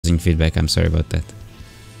causing feedback. I'm sorry about that.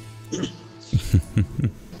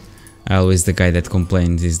 Always the guy that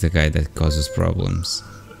complains is the guy that causes problems.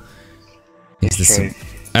 It's the same.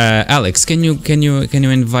 Alex, can you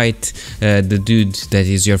invite the dude that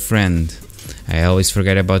is your friend? I always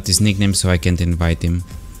forget about his nickname, so I can't invite him.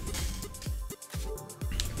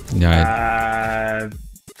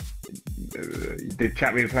 The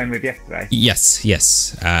chap we were playing with yesterday. Yes.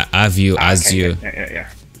 Avio, Azio.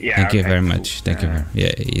 Yeah. Thank you very much. Thank you.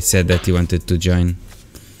 Yeah, he said that he wanted to join,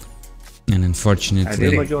 and unfortunately,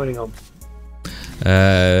 who am I joining on?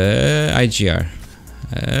 IGR.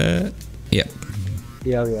 Yeah.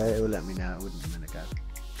 Yeah, it will let me know. It wouldn't a minute ago.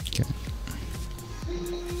 Okay.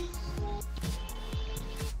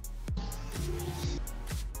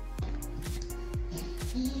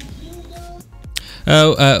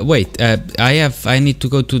 Oh, wait. I need to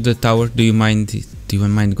go to the tower. Do you mind? Do you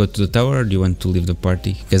mind go to the tower, or do you want to leave the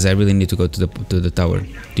party? Because I really need to go to the tower.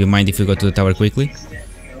 Do you mind if you go to the tower quickly?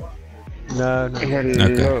 No.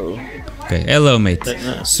 Okay. Hello, mate.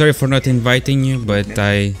 Sorry for not inviting you, but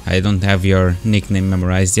I don't have your nickname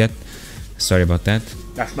memorized yet. Sorry about that.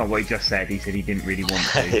 That's not what he just said. He said he didn't really want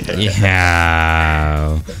to.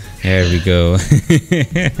 Yeah. There we go.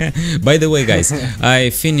 By the way, guys,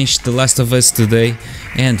 I finished The Last of Us today,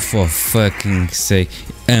 and for fucking sake,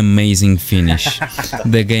 amazing finish.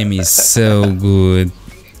 The game is so good.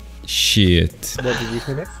 Shit. What did you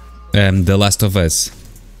finish? The Last of Us.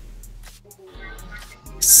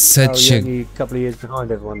 Such a couple of years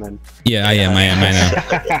behind everyone then. Yeah, I know.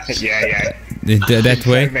 yeah. That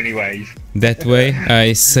way. So many ways. That way,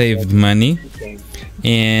 I saved money,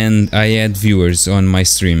 and I had viewers on my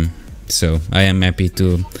stream. So I am happy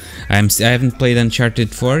to. I haven't played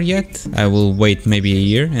Uncharted 4 yet. I will wait maybe a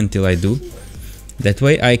year until I do. That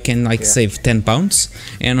way I can save £10,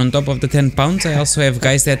 and on top of the £10 I also have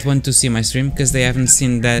guys that want to see my stream because they haven't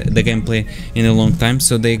seen the gameplay in a long time,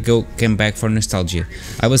 so they came back for nostalgia.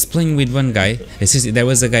 I was playing with one guy. There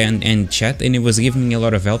was a guy in chat, and he was giving me a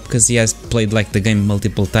lot of help because he has played like the game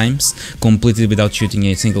multiple times, completely without shooting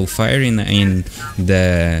a single fire in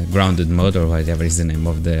the grounded mode, or whatever is the name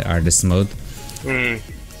of the hardest mode.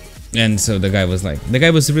 And so the guy was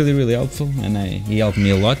really, really helpful, and he helped me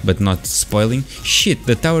a lot, but not spoiling. Shit,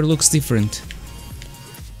 the tower looks different.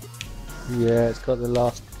 Yeah, it's got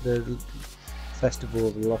the Festival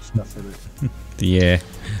of the Lost stuff in it. Yeah,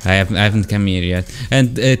 I haven't come here yet.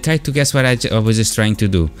 And try to guess what I was just trying to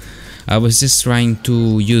do. I was just trying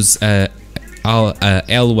to use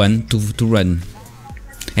L1 to run.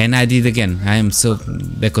 And I did again.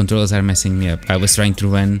 The controls are messing me up. I was trying to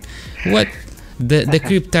run. What? The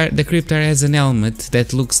Cryptar has an helmet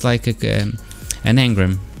that looks like an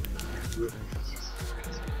engram.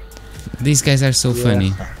 These guys are so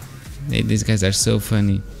funny. These guys are so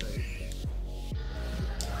funny.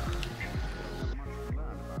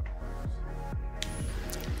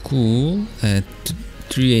 Cool.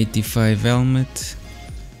 385 helmet.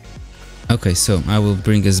 Okay, so I will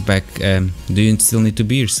bring us back. Do you still need to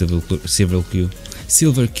be here, Silver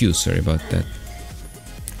Q? Sorry about that.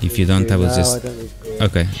 If you don't, I will just...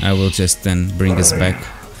 Okay, I will just then bring us back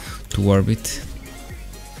to orbit.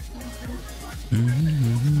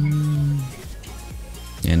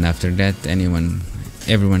 And after that,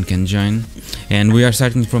 everyone can join. And we are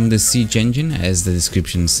starting from the siege engine, as the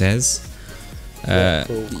description says.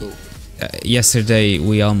 Cool. Yesterday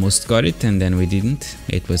we almost got it, and then we didn't.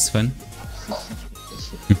 It was fun.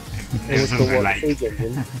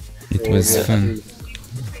 It was fun.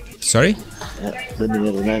 Sorry?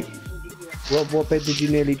 What bit did you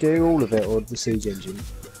nearly do? All of it, or the siege engine?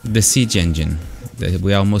 The siege engine.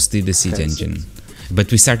 We almost did the siege engine,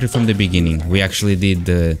 but we started from the beginning. We actually did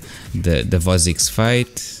the Vozix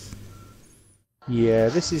fight. Yeah,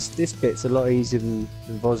 this bit's a lot easier than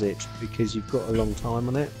Vozix because you've got a long time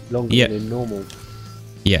on it, longer than in normal.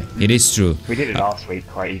 Yeah, it is true. We did it last week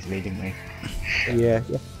quite easily, didn't we? Yeah.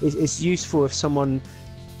 It's useful if someone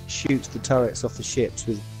shoots the turrets off the ships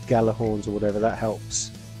with Galahorns or whatever. That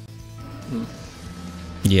helps.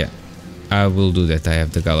 Yeah, I will do that. I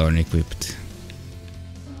have the Galahorn equipped.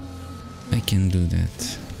 I can do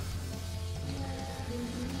that.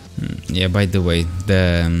 Yeah, by the way,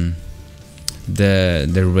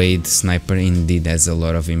 the raid sniper indeed has a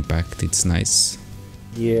lot of impact. It's nice.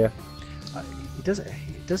 Yeah,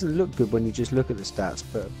 it doesn't look good when you just look at the stats,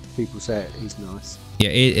 but people say he's nice. Yeah,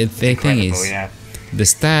 the thing is, the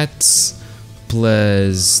stats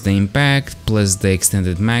plus the impact plus the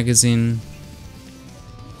extended magazine.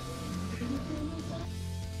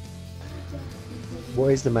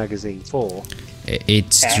 What is the magazine for?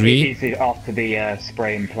 It's 3. After the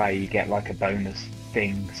spray and play, you get like a bonus.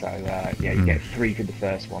 thing. So yeah, you get 3 for the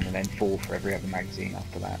first one, and then 4 for every other magazine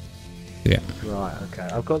after that. Yeah. Right. Okay.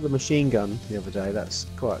 I've got the machine gun the other day. That's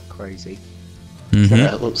quite crazy.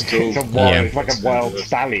 That looks cool. It's, it's like a wild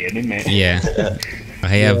stallion, isn't it? Yeah.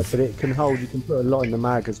 I Yeah, have. but it can hold. You can put a lot in the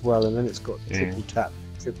mag as well, and then it's got triple tap,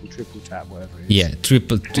 whatever it is. Yeah,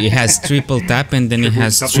 triple. It has triple tap, and then it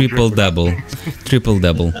has triple double. Triple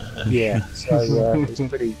double. Yeah. So it's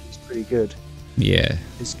pretty good. Yeah.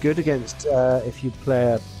 It's good against if you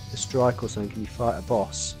play a strike or something and you fight a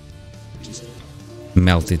boss. Just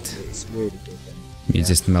Melt it. it's really good. Then. You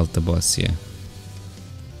just melt the boss. Yeah.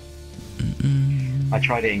 I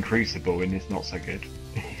tried it in Crucible, and it's not so good.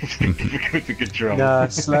 It's difficult to control. No,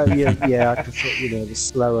 slow. Yeah. I prefer the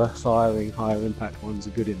slower firing, higher impact ones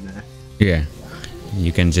are good in there. Yeah.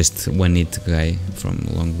 You can just one-hit guy from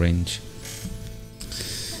long range.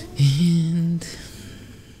 And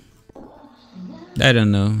I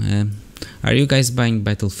don't know. Are you guys buying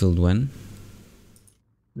Battlefield 1?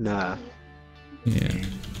 Nah. Yeah,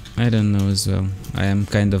 I don't know as well. I am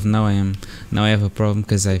kind of now. I have a problem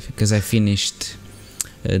because I finished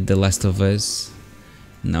The Last of Us.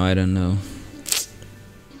 Now I don't know.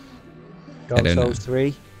 Dark don't Souls know.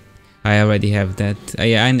 3. I already have that.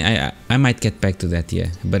 Yeah, I might get back to that. Yeah,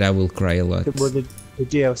 but I will cry a lot. Well, the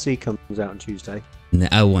DLC comes out on Tuesday. No,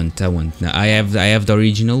 I won't. No, I have the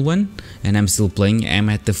original one, and I'm still playing. I'm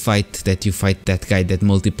at the fight that you fight that guy that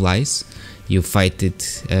multiplies. You fight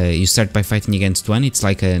it. You start by fighting against one. It's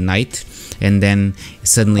like a knight, and then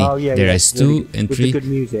suddenly there is 2 and 3. With the good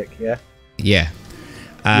music, yeah. Yeah,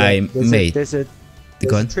 There's a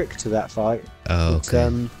trick to that fight. Oh, okay.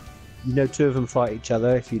 You know, 2 of them fight each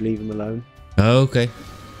other if you leave them alone. Oh, okay.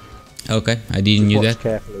 Okay, I didn't know that.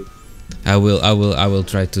 Carefully. I will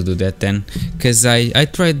try to do that then, cause I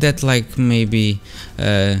tried that like maybe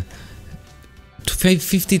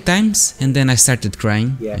 50 times, and then I started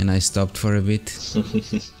crying, and I stopped for a bit.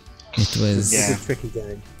 It was It's a tricky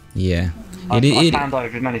game. Yeah. I found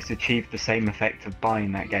I've managed to achieve the same effect of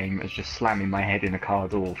buying that game as just slamming my head in a car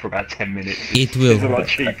door for about 10 minutes. It will. It's a lot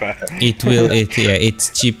cheaper. It's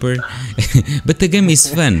cheaper, but the game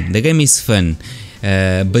is fun. The game is fun,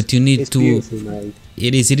 but you need to. Beautifully made.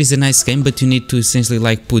 It is a nice game, but you need to essentially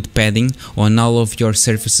like put padding on all of your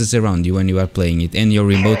surfaces around you when you are playing it, and your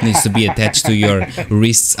remote needs to be attached to your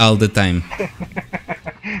wrists all the time.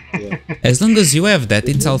 Yeah. As long as you have that,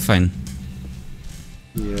 it's all fine.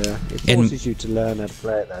 Yeah, it forces you to learn how to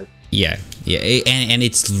play it though. Yeah, and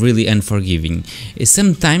it's really unforgiving.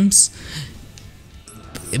 Sometimes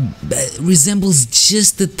resembles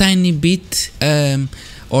just a tiny bit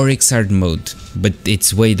Oryx hard mode, but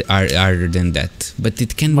it's way harder than that. But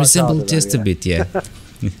it can resemble just a bit, yeah.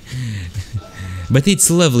 But it's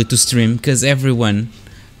lovely to stream because everyone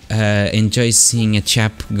enjoys seeing a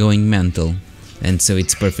chap going mental, and so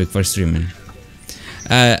it's perfect for streaming.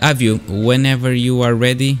 Avio, whenever you are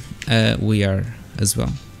ready, we are as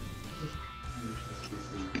well.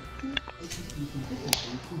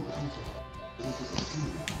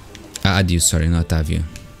 Adio, sorry, not Avio.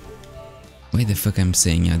 Why the fuck I'm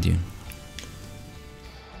saying Adio?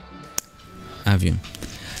 Avio.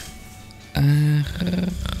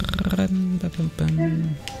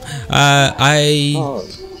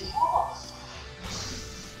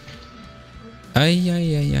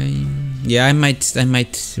 Yeah, I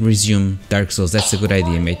might resume Dark Souls. That's a good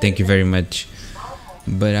idea, mate. Thank you very much.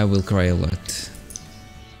 But I will cry a lot.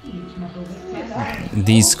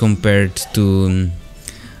 These compared to,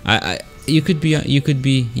 you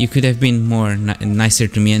could have been more nicer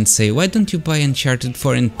to me and say, why don't you buy Uncharted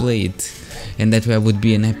 4 and play it? And that way I would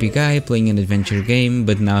be an happy guy playing an adventure game,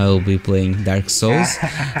 but now I'll be playing Dark Souls,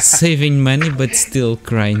 saving money but still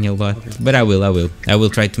crying a lot. But I will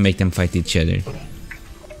try to make them fight each other.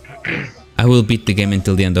 I will beat the game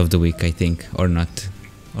until the end of the week, I think, or not,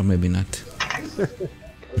 or maybe not.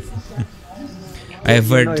 I have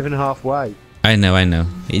heard. Not even halfway. I know.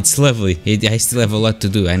 It's lovely. I still have a lot to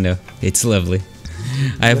do. I know. It's lovely.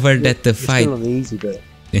 I've heard that the fight. Still on the easy bit.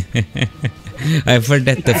 I've heard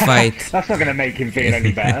that the fight. That's not going to make him feel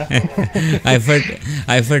any better. I've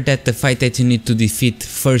heard that the fight that you need to defeat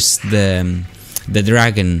first the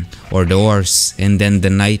dragon or the horse, and then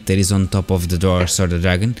the knight that is on top of the horse or the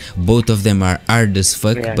dragon. Both of them are hard as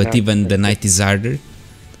fuck, but even the knight is harder.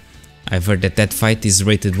 I've heard that fight is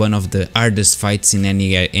rated one of the hardest fights in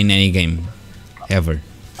any game ever.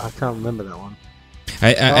 I can't remember that one.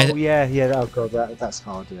 Yeah. Oh god, that's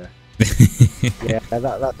hard. Yeah. Yeah,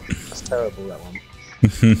 that's terrible. That one.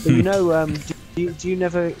 But you know, do you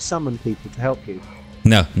never summon people to help you?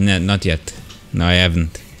 No, not yet. No, I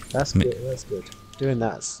haven't. That's good. That's good. Doing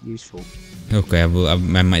that's useful. Okay, I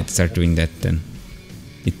might start doing that then.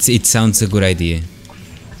 It sounds a good idea.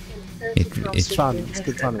 It's fun. It's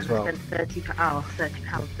good fun as well. £30 per hour,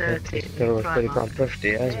 £30.30.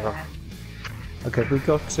 £30.50 as well. Okay, we've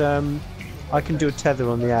got. I can do a tether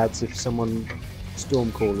on the ads if someone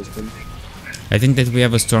storm callers them. I think that we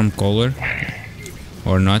have a storm caller,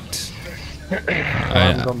 or not. I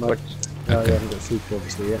haven't got much. No, okay. I haven't got super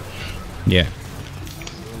obviously yet. Yeah.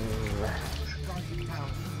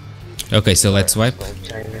 Okay, so let's wipe.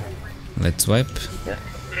 Let's wipe. Yeah.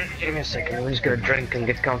 Give me a second, I'm just gonna drink and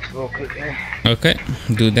get comfortable quickly. Okay,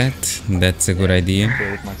 do that. That's a good idea.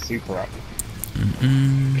 Build my super up.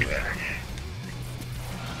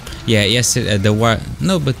 Yeah, yesterday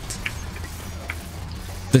no, but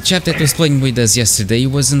the chap that was playing with us yesterday, he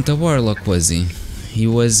wasn't a warlock, was he? He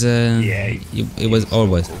was. Yeah. It was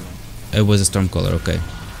always. It was a stormcaller. Okay.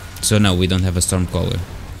 So now we don't have a stormcaller.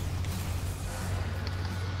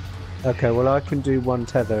 Okay, well I can do one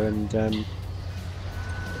tether and.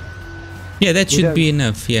 Yeah, that We should don't- be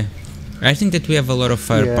enough. Yeah, I think that we have a lot of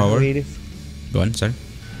firepower. Yeah, I mean, if, Go on, sorry.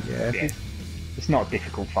 yeah, if Yeah. It's not a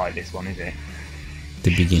difficult fight, this one, is it?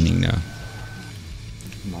 The beginning now.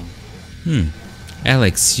 No.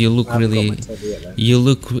 Alex, you look I haven't got really. my tether yet, though. You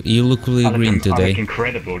look really green I today. look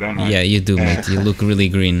incredible, don't I? Yeah, you do, mate. You look really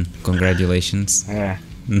green. Congratulations. Yeah.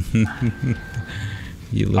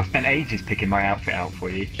 You I look. spent ages picking my outfit out for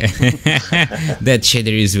you. That shader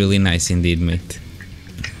is really nice indeed, mate.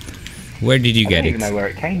 Where did you I get don't it? even know where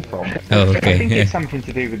it came from. Oh, I okay. think it's something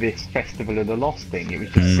to do with this Festival of the Lost thing. It was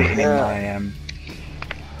just sitting in my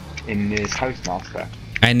in the postmaster.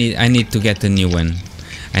 I need to get a new one.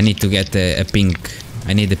 I need to get a pink.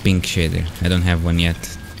 I need a pink shader. I don't have one yet.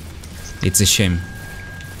 It's a shame.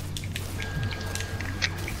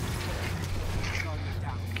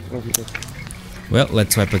 Well,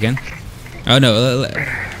 let's swipe again. Oh no.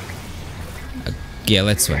 Yeah,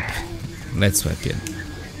 let's swipe. Let's swipe, yeah.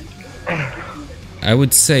 I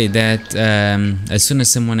would say that as soon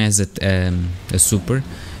as someone has a super,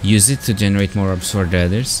 use it to generate more orbs for the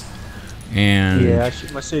others. And Yeah,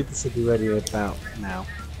 my super should be ready about now.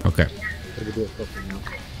 okay, So we'll do it properly now.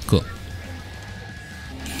 cool.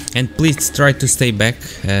 And please try to stay back.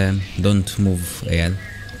 Don't move ahead.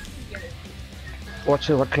 What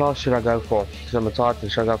class should I go for? Because I'm a Titan,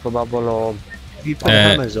 should I go for bubble or... If you put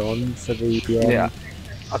hammers on for the Yeah,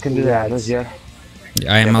 I can do the hammers, yeah.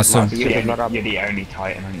 I am but also You're the only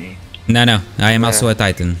Titan, aren't you? no. I am also a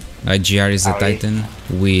Titan. GR is a Oh, yeah. Titan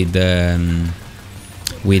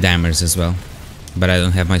with hammers as well, but I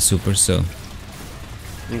don't have my super, so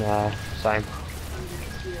Nah, same.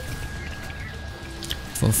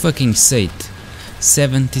 for fucking sake,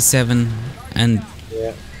 77 and.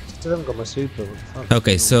 Yeah. Still haven't got my super. Fuck.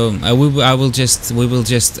 Okay, so we will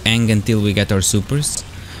just hang until we get our supers,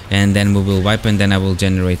 and then we will wipe, and then I will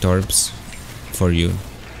generate orbs for you.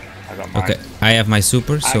 I got mine. Okay, I have my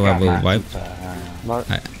super, so I got will mine. wipe. My,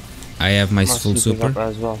 I have my my full super's super. up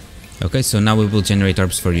as well. Okay, so now we will generate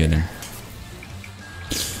orbs for you then.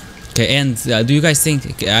 Okay, and do you guys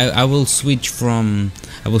think I will switch from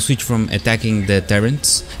attacking the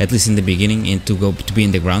turrets, at least in the beginning, and to be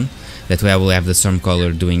in the ground? That way I will have the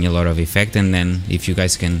Stormcaller doing a lot of effect, and then if you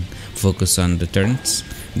guys can focus on the turrets,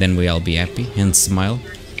 then we all be happy and smile.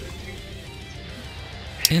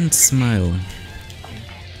 And smile.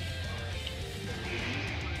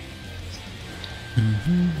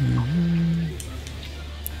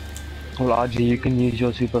 Well, RG, you can use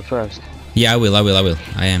your super first. Yeah, I will.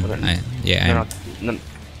 I am. Then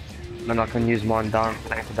then I can use mine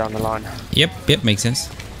later down the line. Yep, makes sense.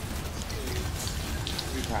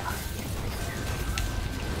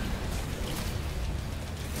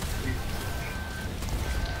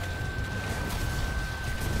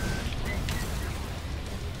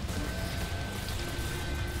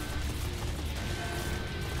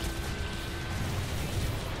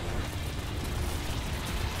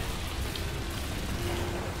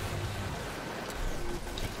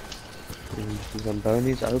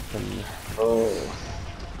 Zamboni's open. Oh.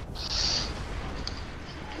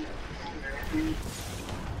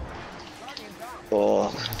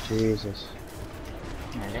 Oh, Jesus.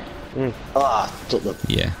 Took the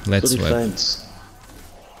Yeah, let's bloody wipe. fence.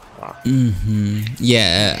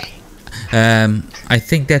 Yeah, I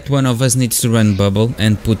think that one of us needs to run bubble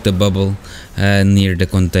and put the bubble near the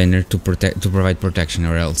container to provide protection,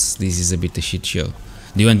 or else this is a bit a shit show.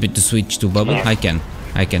 Do you want me to switch to bubble? I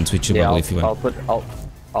can switch to bubble if you want.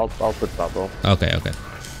 I'll put bubble. Okay,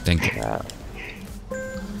 thank you. Yeah.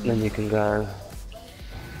 Then you can go.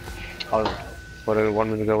 Oh, what do you want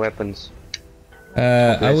me to go weapons?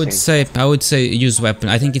 I would say use weapon.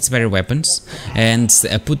 I think it's better weapons, and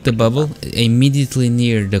put the bubble immediately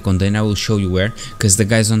near the container. I will show you where, because the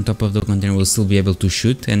guys on top of the container will still be able to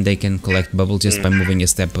shoot, and they can collect bubble just by moving a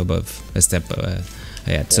step above, ahead.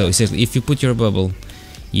 Yeah. So essentially, if you put your bubble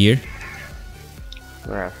here,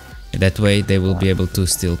 that way they will be able to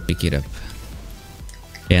still pick it up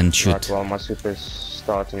and shoot. Right, well, my super's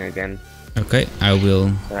starting again. Okay, I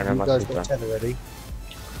will. I know You my guys super. got tether ready?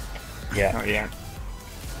 Yeah. Oh yeah.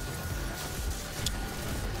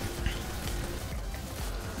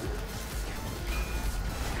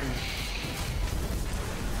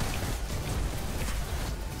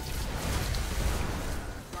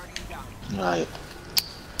 Right.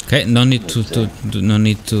 Okay, no need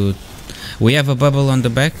to. We have a bubble on the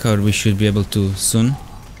back, or we should be able to soon.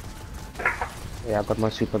 Yeah, I got my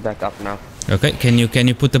super back up now. Okay, can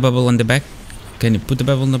you put the bubble on the back? Can you put the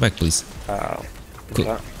bubble on the back, please? Cool.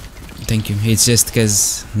 Yeah. Thank you. It's just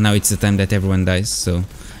because now it's the time that everyone dies. So,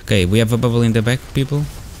 okay, we have a bubble in the back, people.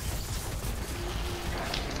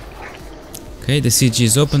 Okay, the CG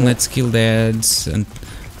is open. Let's kill the ads and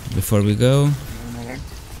before we go.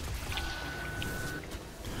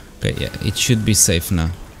 Okay, yeah, it should be safe now.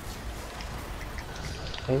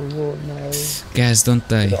 Oh no. Guys, don't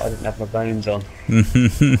die. I didn't have my bones on.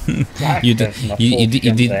 you,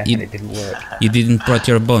 It didn't work. you didn't brought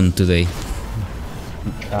your bone today.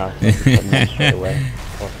 Ah, straight away.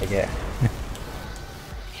 I'll forget.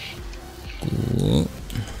 Cool.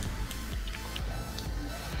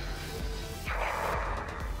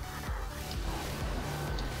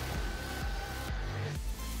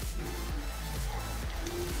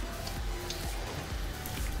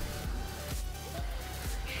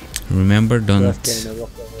 Remember, don't. Worth getting a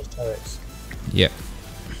rocket on those turrets. Yeah.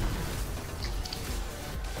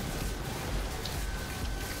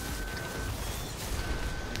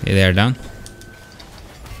 Okay, they are down.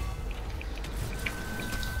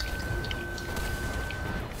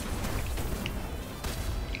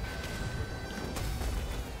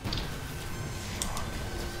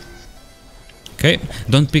 Okay,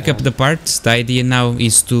 don't pick up the parts. The idea now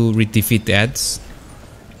is to defeat ads.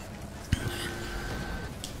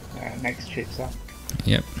 Next ship's up.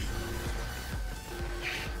 Yep.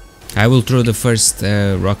 I will throw the first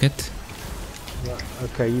rocket. Right,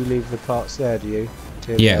 okay, you leave the parts there, do you?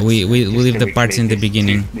 Yeah, we leave the parts in the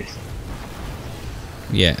beginning.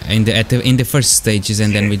 Yeah, in the first stages,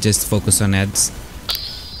 and then we just focus on ads.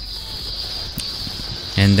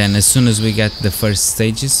 And then as soon as we get the first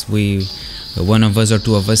stages, one of us or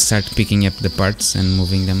two of us start picking up the parts and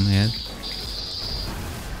moving them ahead.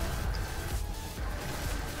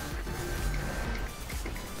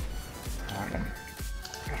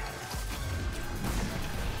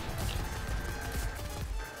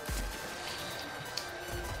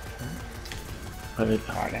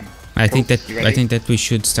 Alright then. I think You ready? that we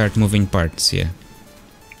should start moving parts. Yeah.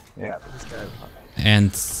 Yeah.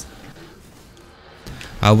 And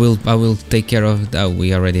I will take care of. Oh,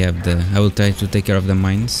 we already have the. I will try to take care of the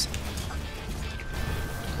mines.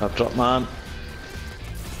 I've dropped mine.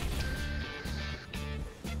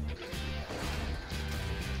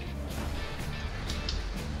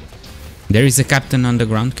 There is a captain on the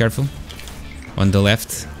ground. Careful. On the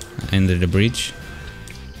left, under the bridge.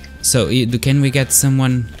 So can we get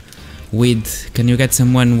someone with? Can you get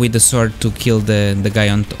someone with a sword to kill the guy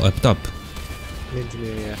on up top? The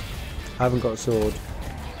engineer, yeah. I haven't got a sword.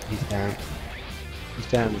 He's down. He's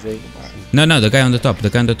down, is he? No, the guy on the top. The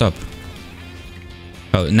guy on the top.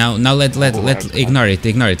 Oh, now let ignore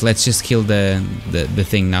it. Let's just kill the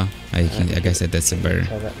thing now. I guess that's a better.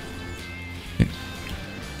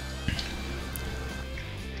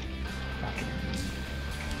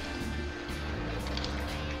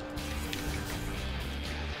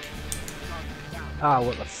 Ah,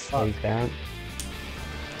 what the fuck? He's down.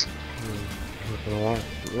 Alright.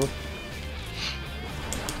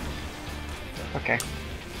 Okay.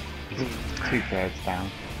 2/3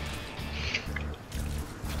 down.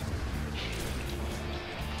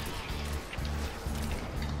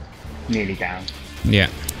 Nearly down. Yeah,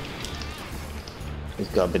 He's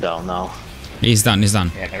got to be down now. he's done.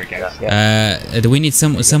 Yeah, there we go. We need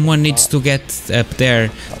someone needs to get up there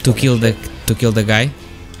to kill the guy.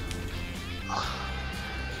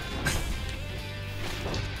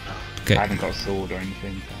 Okay. I haven't got a sword or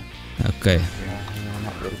anything. So. Okay. Yeah. I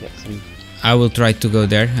might be able to get some. I will try to go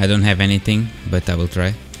there. I don't have anything, but I will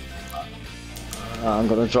try. I'm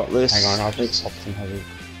gonna drop this. Hang on, I'll just pop some heavy.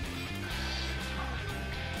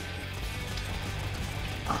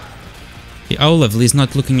 Oh, lovely. He's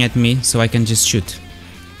not looking at me, so I can just shoot.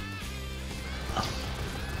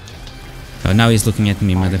 Oh, now he's looking at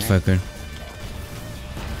me, motherfucker.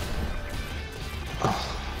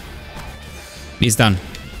 He's done.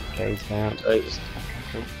 Okay, he's down. Right.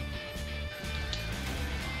 Cool.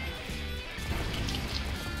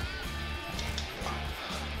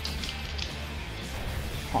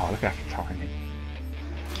 Oh, look at the timing.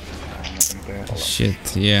 I'm not gonna do it.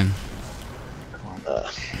 Shit, yeah.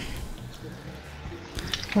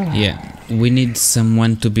 Can't. Yeah, we need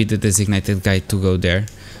someone to be the designated guy to go there.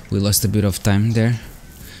 We lost a bit of time there.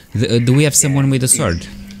 Do we have someone with a sword?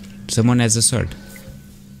 Someone has a sword?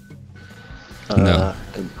 No.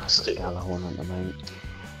 Stick. Galahorn at the moment.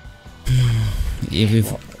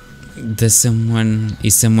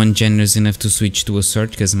 Is someone generous enough to switch to a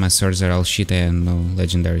sword? Because my swords are all shit. I have no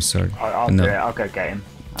legendary sword. I'll No. do it. I'll go get him.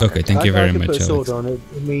 Okay, thank you very I can much, put a sword Alex. on it.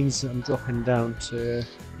 It means I'm dropping down to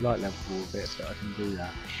light level a bit, but I can do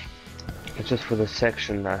that. It's just for the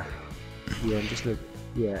section there. Yeah, I'm just look.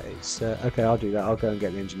 Yeah, it's okay. I'll do that. I'll go and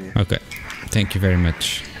get the engineer. Okay, thank you very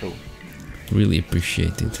much. Cool. Really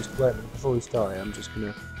appreciate it. Just wait before we start. I'm just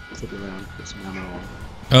gonna flip around, put some ammo on.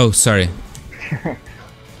 Oh, sorry.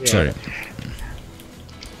 Yeah. Sorry.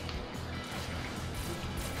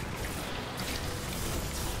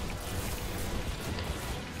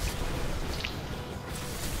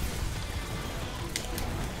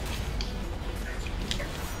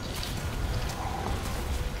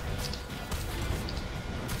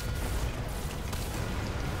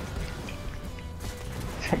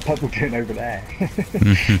 What's Bubble doing over there?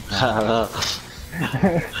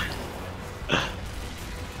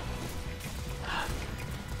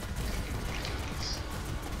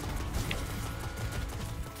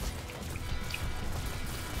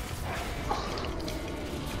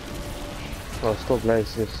 Well, still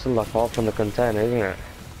Blaze, it's still like half on the container, isn't it?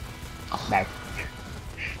 No.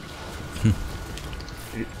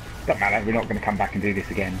 Don't matter, we're not going to come back and do this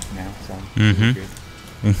again now, so... Mhm. Good.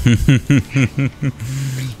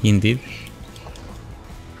 Indeed.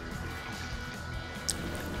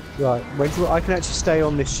 Right. I can actually stay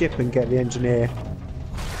on this ship and get the engineer.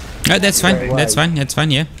 Oh, that's fine. Right. That's fine. That's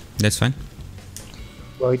fine. Yeah, that's fine.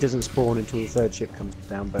 Well, he doesn't spawn until the third ship comes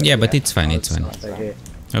down. But Yeah, but it's fine, I'll it's fine. stay here.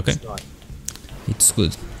 Okay, It's right. it's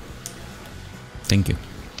good. Thank you.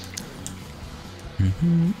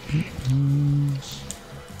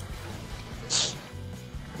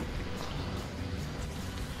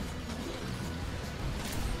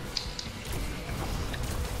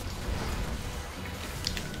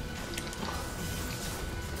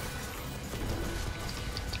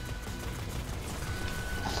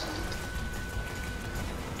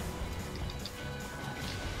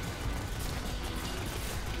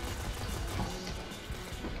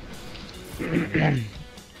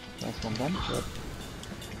 That's one done.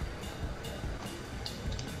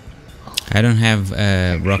 I don't have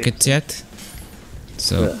rockets yet,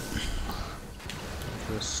 so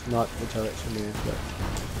Just snipe the direction here. But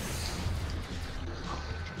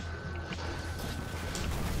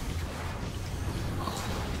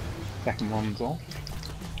Second one's off.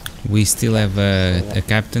 we still have a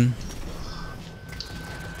captain,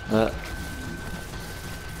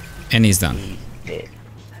 and he's done. Yeah.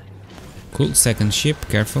 Cool. Second ship.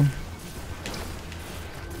 Careful.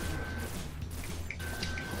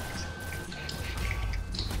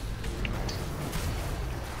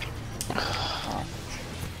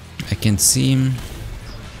 I can see him.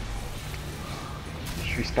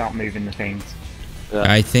 Should we start moving the things?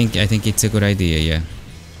 I think it's a good idea. Yeah.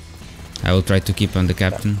 I will try to keep on the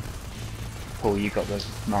captain. Paul, you got those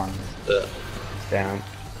mines. Down.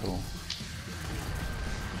 Cool.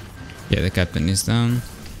 Yeah, the captain is down.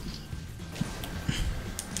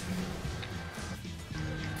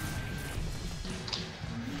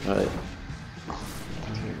 Right.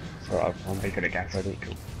 So I'm very good at gas. Ready?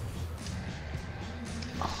 Cool.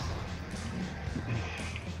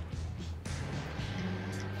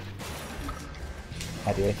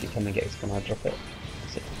 Idea, if you come and get us, can I drop it?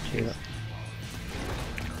 Cheers.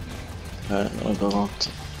 Right, I'll go on.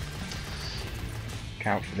 Look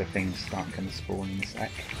out for the things start going to spawn in a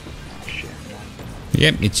sec. Oh shit.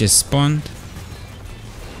 Yep, it just spawned.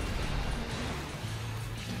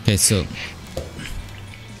 Okay, so.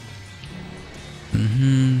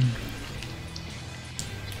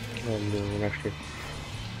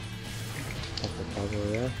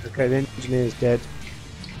 okay, the engineer's dead.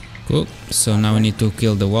 Cool. So now we need to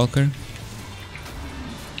kill the walker.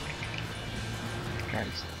 Okay,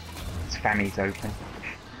 it's Fanny's open.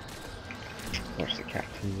 Watch the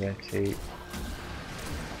captain there too.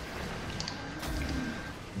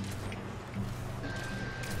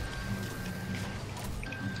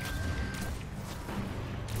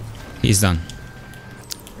 He's done.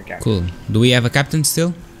 Okay. Cool. Do we have a captain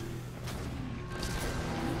still?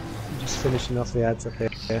 Just finishing off the ads up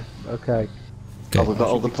here. Okay. Oh, we've got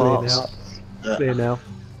all the Clear parts. now. Yeah. Clear now.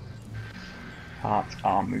 Parts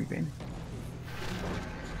are moving.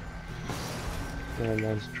 Yeah,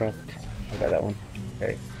 mine's dropped. I got that one.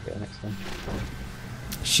 Okay, get the next one.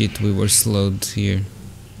 Shit, we were slowed here.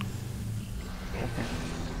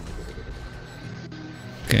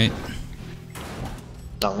 Okay.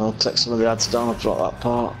 I'll take some of the ads down. I've dropped that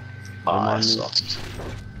part. Remind me. Sorted.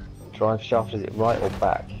 Drive shaft, is it right or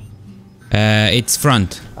back? It's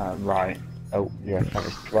front. Right. Oh, yeah,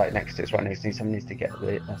 it's right next to it. It's right next to it. Someone needs to get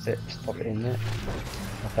it. That's it. Just pop it in there.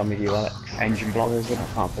 I'll come with you, Alex. Engine block. Where is it? I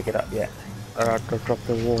can't pick it up yet. Alright, I'll drop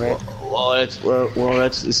the warhead. Warhead. Is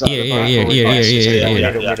that Here, the here, back? here, Right, here, yeah, here, yeah, here. yeah,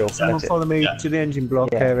 Middle, yeah. middle. Someone That's it. follow me Yeah. to the engine block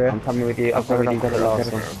Yeah, area. I'm coming with you. I've got the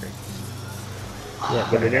last one.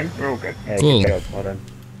 Yeah, Got it in? We're all good. Yeah, Cool. good job. Well done.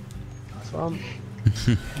 So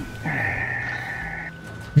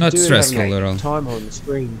Not do it stressful having at all. Timer on the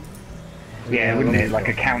screen. Yeah, wouldn't it? Like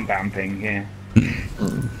a countdown thing, yeah.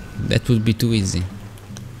 That would be too easy.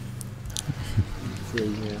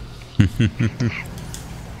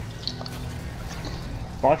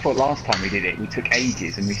 But I thought last time we did it, we took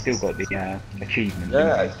ages and we still got the achievement. didn't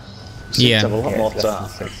Yeah. we? Yeah. Have a lot Yeah, more it's less time.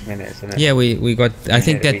 than 6 minutes, isn't it? Yeah, we got. I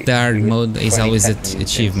think Yeah, that the hard we were mode is 20 always an seconds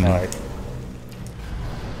achievement. inside.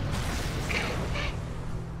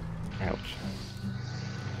 Ouch.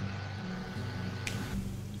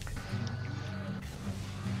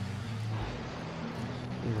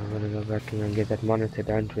 I'm gonna go back and get that monitor,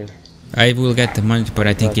 don't we? I will get the money, but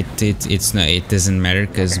I think it's not. It doesn't matter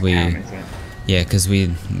because we. Count, is it? Yeah, because we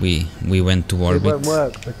went to It won't orbit.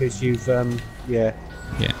 work because you've yeah. Yeah.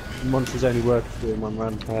 The monitors only work if you're in one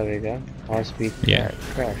run. There we go. High speed Yeah.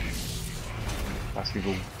 crash. That's we've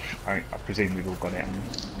all. I presume we've all got it. haven't we?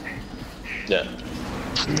 Yeah.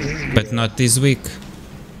 But not this week.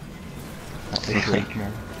 Not this week, no.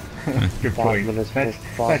 Good 5 point. minutes, That's,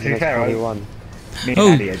 5 that's minutes fair. 41. Me and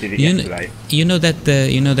Oh, Adia did it you yesterday. you know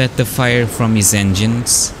that the fire from his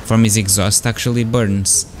engines, from his exhaust, actually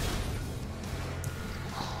burns.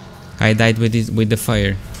 I died with it with the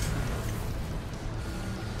fire.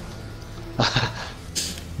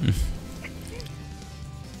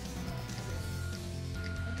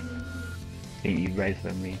 I think you raised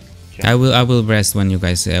them me. I will rest when you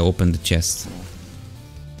guys open the chest.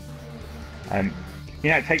 You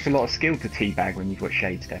know, it takes a lot of skill to teabag when you've got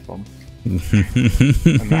shade step on.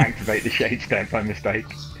 And activate the shade step by mistake.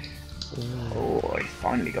 Oh, he's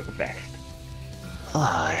finally got the best.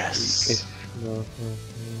 Ah, yes. No,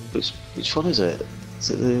 Which one is it? Is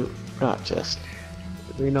it the rat chest?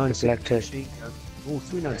 396 Black chest. machine gun. Oh,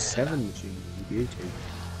 397 machine gun. Beauty.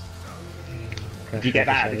 Did you get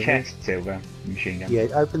that at the chest, Silver? Machine gun? Yeah,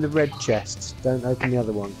 open the red chest. Don't open the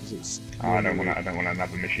other one because it's. Oh, I don't want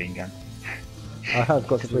another machine gun. I've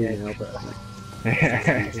got 3 now, but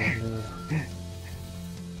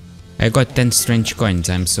I got 10 strange coins.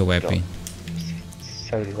 I'm so happy.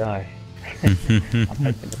 So did I. I'm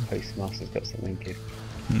hoping the postmaster's got something good.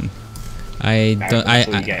 I No, don't. that's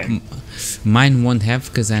all you get. Mine won't have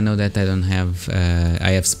because I know that I don't have. I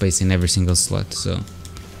have space in every single slot. So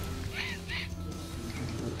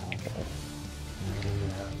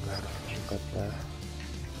Got that.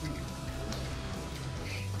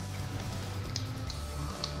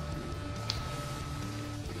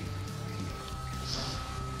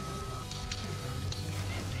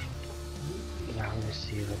 Now let's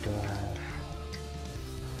see what do I have.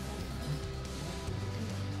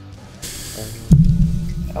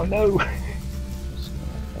 Oh no!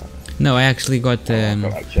 no, I actually got I've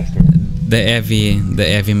got that chest already. the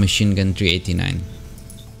heavy machine gun 389.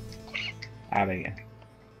 Ah, there you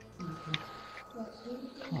go.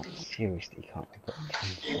 Oh, seriously, can't I got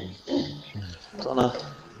 10 Don't know.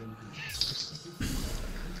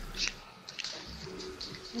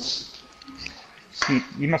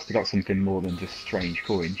 You must have got something more than just strange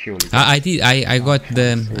coin, surely. I did. I got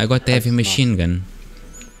the heavy machine gun.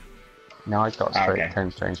 Now I got Okay.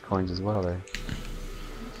 10 strange coins as well though.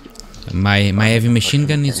 My heavy machine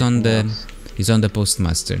gun is on the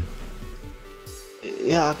postmaster.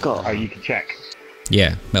 Yeah, I've got. Oh, you can check.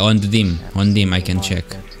 Yeah, but on the dim I can check.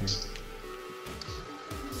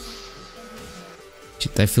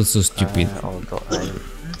 Shit, I feel so stupid. Oh, I've got a how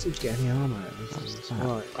did you get any armor out of this?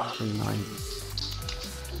 Right. 396.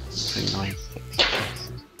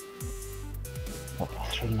 What,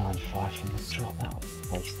 395 from the drop out?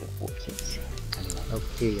 Waste of orchids. Anyway,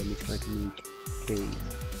 Okay, let me try to move.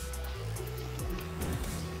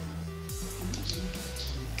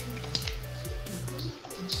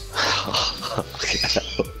 Okay.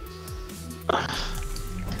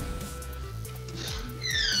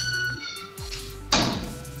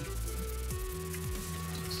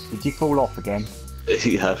 Did you fall off again?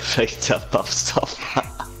 Yeah, right, that buff stuff.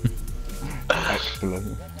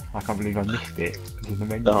 Excellent. I can't believe I missed it. It's in the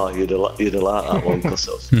menu. Oh, you'd have liked that one because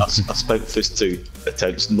I spent first 2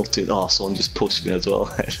 attempts nutting. Oh, someone just pushed me as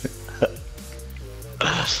well.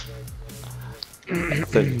 I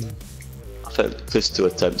think first 2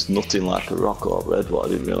 attempts nutting like a rock or red. What I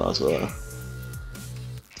didn't realise were.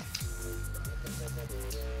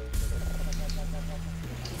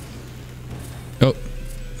 Oh,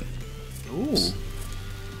 Ooh.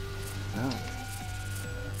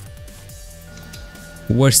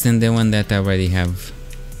 worse than the one that I already have.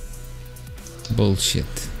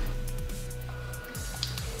 Bullshit.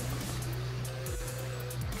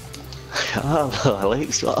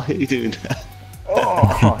 Alex, what are you doing?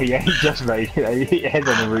 Oh, yeah, he just made it. He hit head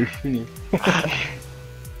on the roof, didn't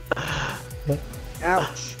he?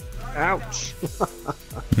 Ouch! Ouch!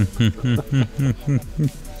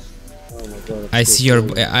 Oh my god! I see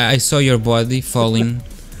I saw your body falling,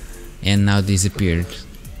 and now disappeared.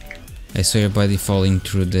 I saw your body falling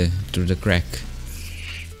through the crack.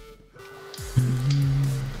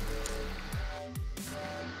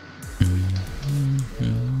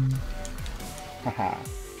 Haha.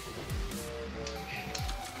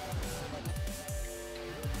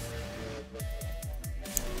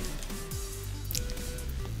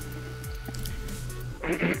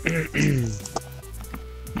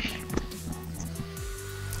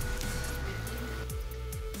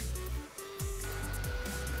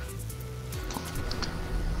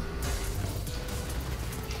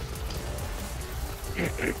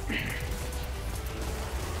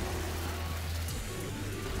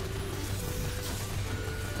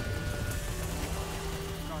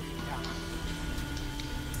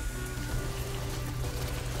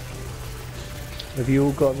 Have you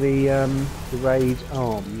all got the raid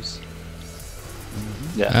arms?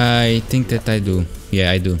 Yeah. I think that I do.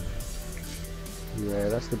 Yeah, I do. Yeah,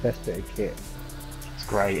 that's the best bit of kit. It's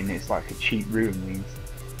great, and it's like a cheap ruin wings.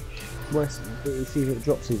 Well, it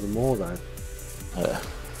drops even more though.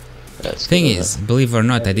 Thing is, believe it or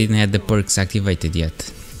not, I didn't have the perks activated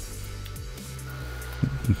yet.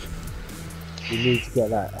 You need to get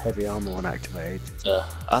that heavy armor one activated.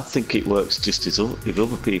 I think it works just as if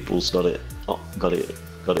other people's got it on,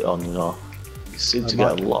 you know. You seem to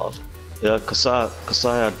get a lot of, yeah, because I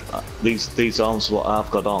had these arms what I've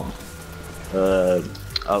got on.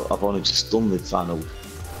 I've only just done the final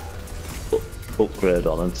upgrade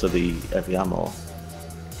on them for the heavy ammo,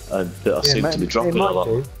 and I seem to be dropping a lot.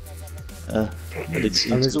 There's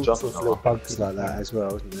all sorts of little bugs like that as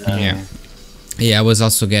well, isn't there? Yeah. Yeah, I was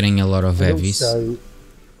also getting a lot of And heavies. also,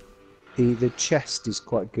 the chest is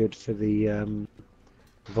quite good for the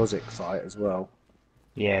Vozic fight as well.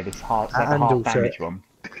 Yeah, this half And also- damage one.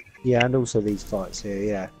 Yeah, and also these fights here,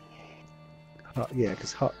 yeah. Yeah,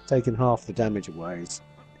 because taking half the damage away is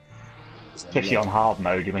a Especially lot. on hard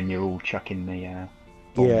mode when you're all chucking the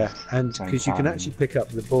bombs Yeah, at the and same because you can time. actually pick up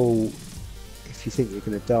the ball if you think you're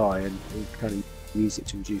going to die, and you kind of use it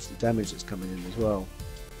to reduce the damage that's coming in as well.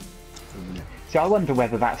 See, I wonder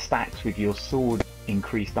whether that stacks with your sword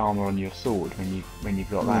increased armor on your sword when you've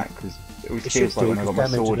got that, because it It feels should like do, when I got 'cause my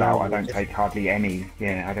damage sword and out, I armor don't is take hardly any.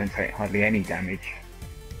 Yeah, I don't take hardly any damage.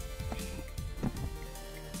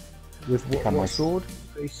 With what Become my- sword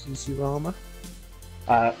increases your armor?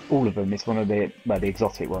 All of them. It's one of the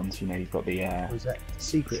exotic ones. You know, you've got the Or is that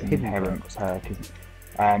secret some hidden inherent perks?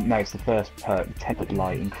 perk. No, it's the first perk, tempered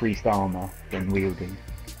light, increased armor when wielding.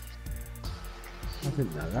 I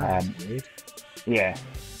didn't know that. Um, That's weird. Yeah,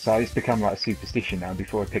 so it's become like a superstition now.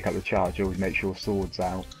 Before I pick up the charge, I always make sure sword's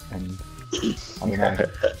out, and I don't know.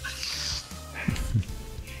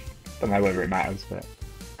 Don't know whether it matters, but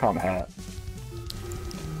can't hurt.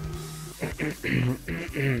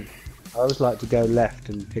 I always like to go left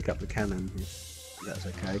and pick up the cannon. If that's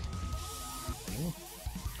okay.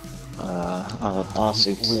 I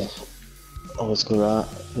seem to always go right.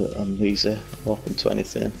 I'm easy, open to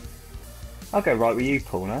anything. I'll go right with you,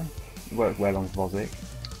 Paul. No, it works well on Vozic.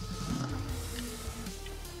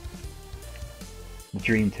 The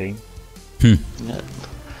dream team. Yeah.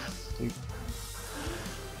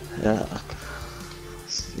 Yeah.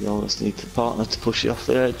 You always need a partner to push you off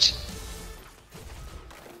the edge.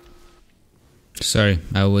 Sorry,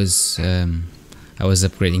 I was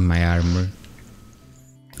upgrading my armor.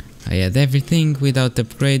 I had everything without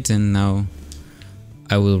upgrades, and now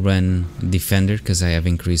I will run defender because I have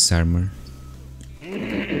increased armor.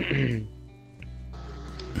 And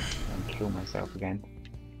kill myself again.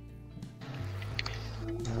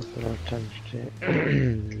 I'll change to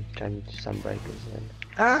change to Sunbreakers then.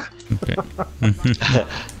 Okay.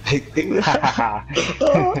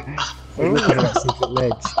 Look at that secret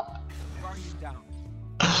ledge.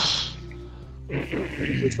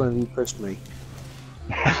 Which one of you pushed me?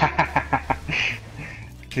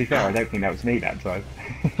 To be fair, I don't think that was me that time.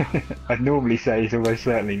 I'd normally say it's almost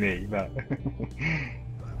certainly me, but...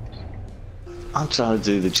 I'm trying to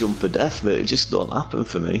do the jump of death, but it just don't happen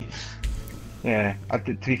for me. Yeah,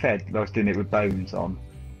 to be fair, I was doing it with bones on.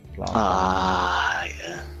 last time. Ah,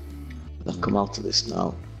 yeah. I've come out of this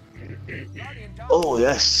now. Oh,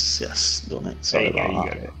 yes, yes, done it. Sorry There you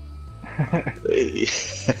about go, you that. got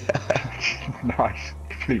it. Nice.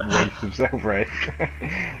 Complete waste of self-red.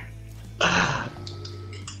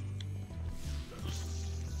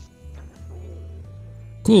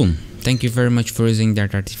 Cool. Thank you very much for using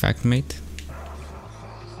that artifact, mate.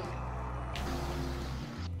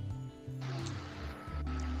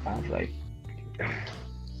 Lovely.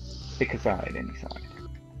 Pick a side, any side.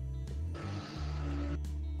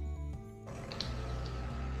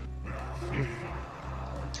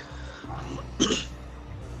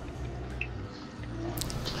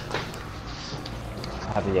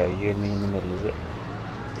 Javier, you and me in the middle, is it?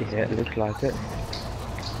 Yeah, it looks like it.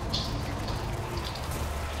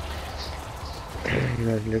 It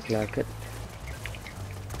does look like it.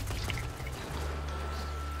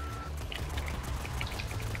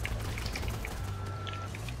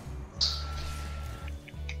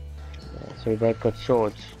 So we both got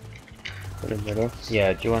swords in the middle.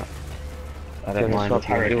 Yeah, do you want... I don't mind if you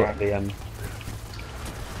turret, do right?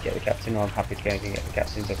 get the captain, or I'm happy to go and get the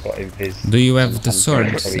captains. I've got invis. Do you have and the swords,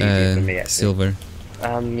 probably easier for me, actually. Silver?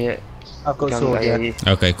 Yeah. I've got sword, yeah.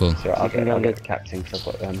 Okay, cool. So I'll go and get the captains, I've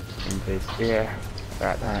got invis. Yeah.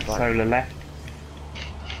 Right, that's fine. Solar left.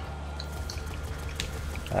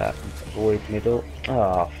 Void middle.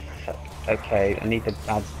 Oh, okay, I need to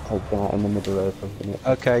add take them out in the middle or something.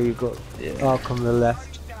 Okay, you've got arc on the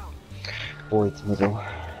left. Void middle.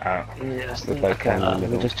 Oh. Yes, We're both down in the let me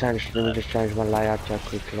middle. just change my layout just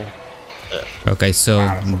quickly. Okay, so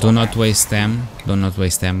do not waste them. Do not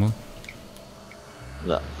waste ammo.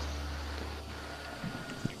 No.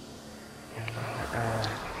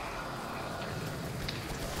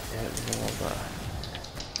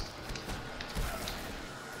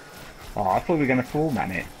 Oh, I thought we were going to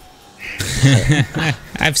four-man it.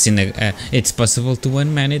 I've seen it's possible to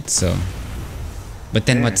one-man it, so. But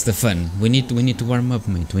then what's the fun? We need to warm up,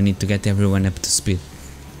 mate. We need to get everyone up to speed.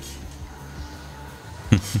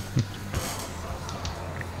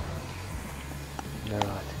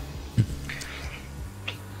 Alright.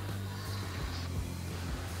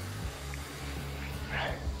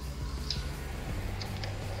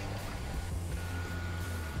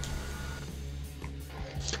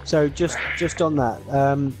 So just on that,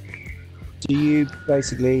 do you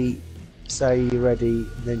basically say you're ready,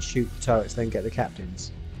 then shoot the turrets, then get the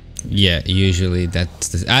captains? Yeah, usually that's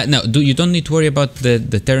the. No, you don't need to worry about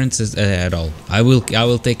the turrets at all. I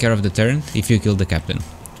will take care of the turret if you kill the captain.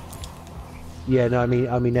 Yeah, no, I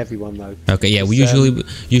mean everyone though. Okay, yeah, we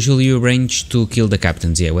usually arrange to kill the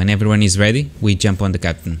captains. Yeah, when everyone is ready, we jump on the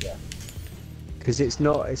captain. Because it's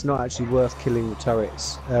not actually worth killing the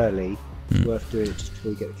turrets early. It's worth doing it just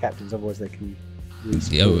before you get the captains, otherwise they can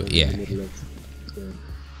respawn yeah. in the middle of the...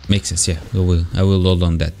 Makes sense. Yeah, I will hold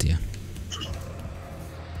on that. Yeah.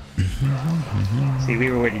 See, we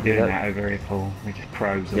were already doing that over here, Paul. We're just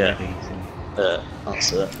pros Yeah. already. So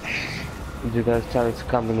That's it. Do those turrets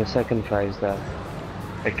come in the second phase though?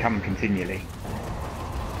 they come continually.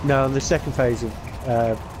 No, on the second phase of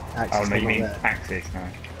Axis. Oh, no, you not mean there. Axis? No.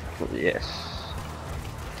 Yes.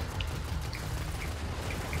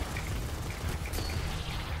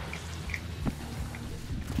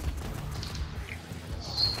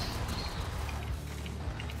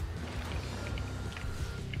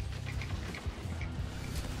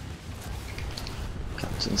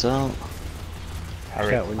 Captain's out.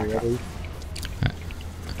 Shout when you're ready.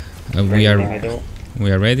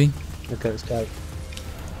 We are ready. Okay, let's go.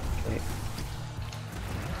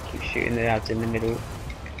 Keep shooting it out in the middle.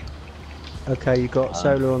 Okay, you got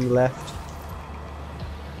Solar on the left.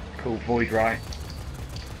 Cool. Void right.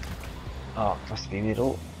 Oh, must be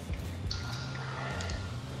middle.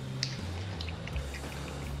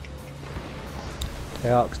 Okay,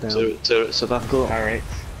 arc's down. Turrets are back up. Turrets.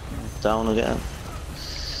 Down again.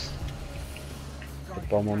 The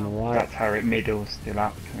bomb on the right. That turret middle still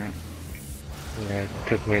up. Yeah. Yeah,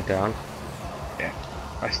 took me down. Yeah.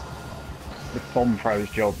 The bomb throw's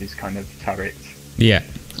job is kind of turrets. Yeah.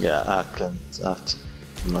 Yeah, I can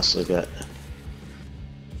unless I get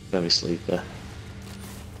very sleepy.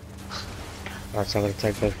 Right, so I'm going to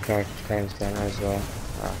take those cranes down as well.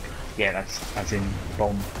 Yeah, that's as in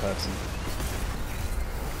bomb person.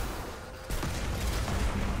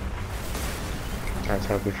 And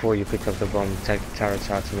so before you pick up the bomb, take the turrets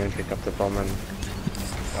out and then pick up the bomb and...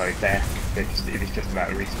 Oh, it's there. It's just about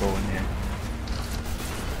to respawn, yeah.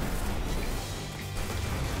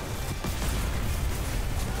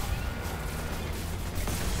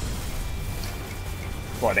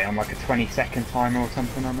 What, are they on like a 20-second timer or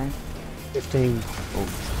something, aren't they? 15.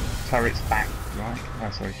 Oh, turret's back, right?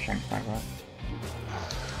 Oh, sorry, shank's back, right?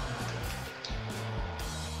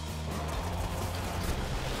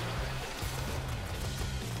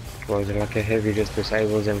 was it like a heavy just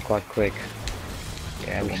disables them quite quick.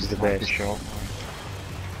 Yeah, which one is the sniper best. shot.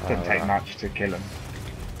 Doesn't take much to kill him.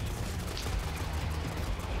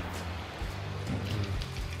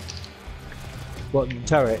 What,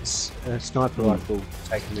 turrets? Sniper rifle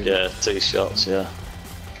taking in. Yeah, 2 shots, yeah.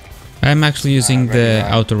 I'm actually using the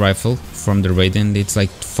right. auto rifle from the Raiden. It's like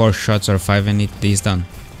 4 shots or 5 and it is done.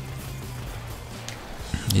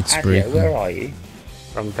 It's Adria, pretty cool. where are you?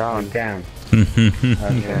 I'm down. Down.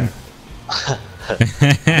 Okay.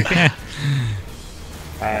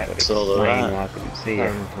 It's all right. I couldn't see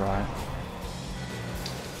it. Right.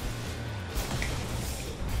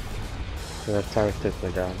 So the turret took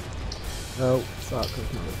me down. Oh, fuck,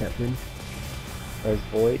 that's not the captain. Where's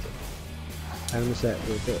Void? Hang on a sec,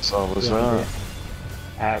 we'll get It's always yeah,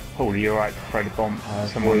 right. Paul, are you alright to throw the bomb?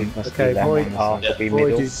 Someone. Void must Okay, be that Void- one. Half will be Void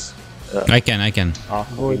middle. is, I can. Half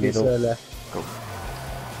will Void be is middle. left.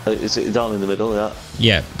 Is it down in the middle, yeah?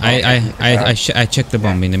 Yeah, I checked the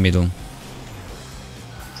bomb in the middle.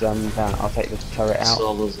 So I'm down. I'll take the turret out.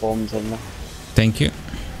 So there's- Bombs in there. Thank you.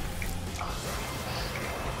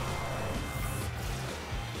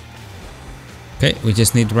 Okay, we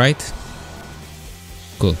just need right.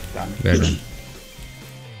 Cool. Done. We're done.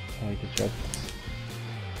 Oh, good job.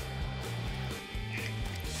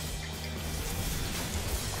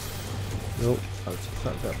 Nope, I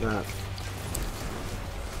fucked up that.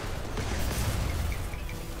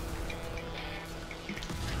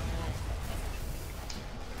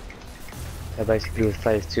 So basically with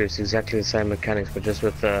phase 2 it's exactly the same mechanics but just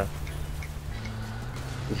with the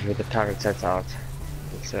turret set out.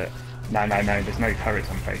 That's it. No, there's no turrets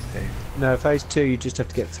on phase 2. No, phase 2 you just have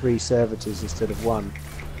to get 3 servitors instead of 1.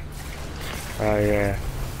 Oh yeah.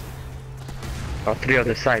 Oh, 3 are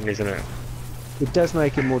the same, isn't it? It does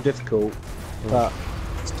make it more difficult, but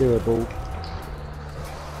it's doable.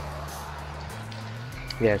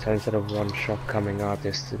 Yeah, so instead of 1 shot coming out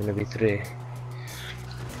there's gonna be 3.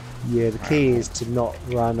 Yeah, the key is to not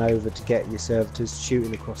run over to get your servitors.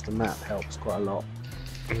 Shooting across the map helps quite a lot.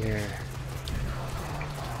 Yeah.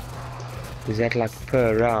 Is that like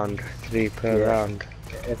per round? 3 per Yeah. round?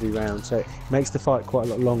 Every round, so it makes the fight quite a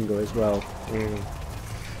lot longer as well. Mm.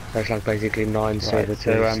 That's like basically 9 servitors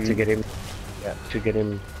so, to get him. Yeah, to get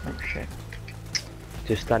him Oh shit.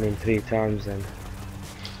 to stun him 3 times then.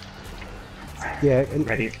 Yeah, a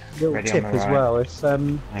Ready. little ready tip on the as right. well. If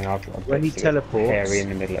Hang on, I've when he teleports, Harry in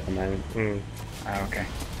the middle at the moment. Mm. Oh, okay.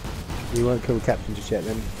 you won't kill the captain just yet.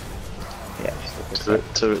 Then Yeah, just look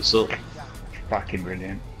at Turret's up. Fucking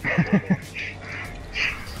brilliant.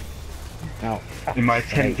 Oh, In my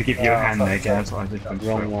attempt to give you a hand there, fuck. Gaz, I just went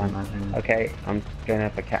wrong straight one. on that. Okay, I'm going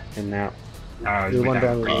up a captain now. Oh, the one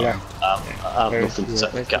down on the green. left. I have nothing to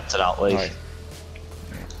take the captain out with. Right.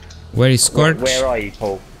 Where is Scorch? Where are you,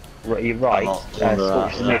 Paul? You're right. I'm on the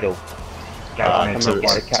Scorch the right, middle. Gaz, come on, Turret's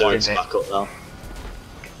get the turret's captain. back up now.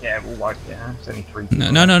 Yeah, we'll wipe it out. It's only 3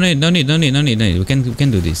 No need. We can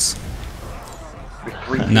do this. With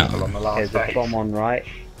 3 No. people on the last There's a phase. bomb on right.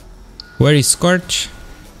 Where is Scorch?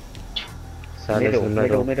 So Middle,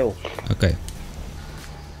 there's the middle. Okay.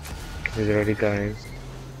 He's already going.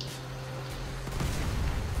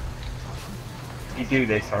 If you do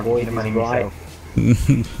this, I'll Void give the is money right.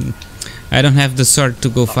 myself. I don't have the sword to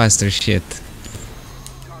go faster. Shit.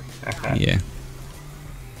 Okay. Yeah.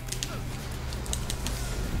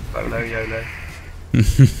 Solo, YOLO.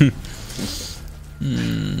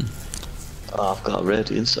 Oh, I've got a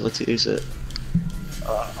radiant, so let's use it.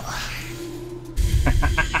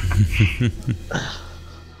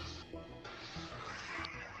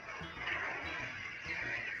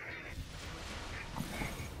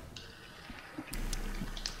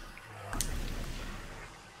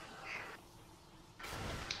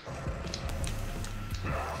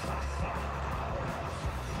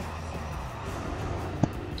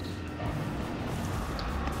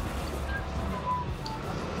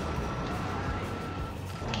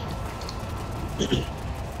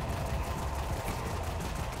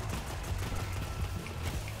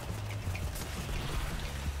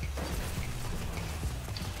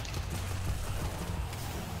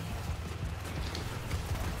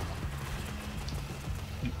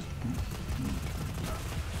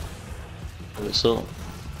 It's up.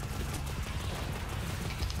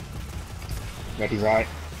 Ready, right.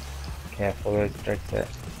 Careful, there's dregs there.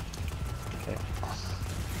 Okay.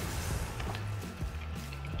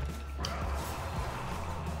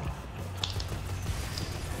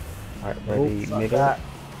 Right, ready, fuck middle. that.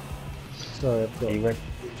 Sorry, I've got Are you ready?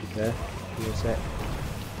 you there. Give me a sec.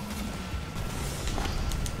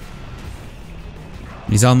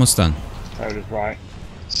 He's almost done. Solar's right.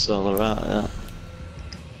 It's all alright, yeah.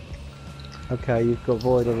 Okay, you've got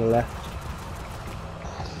Void on the left.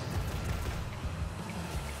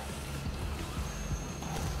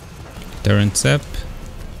 Turret's up.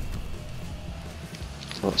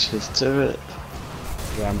 Watch his turret.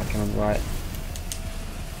 Yeah, I'm looking on the right.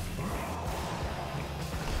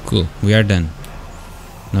 Cool, we are done.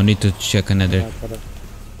 No need to check another.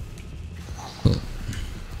 Cool.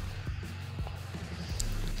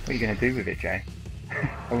 What are you going to do with it, Jay?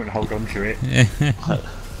 I'm going to hold on to it.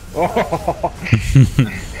 Oh!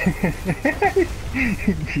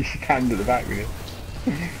 You stand at the back with it.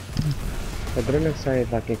 But didn't it say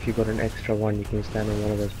like if you got an extra one, you can stand on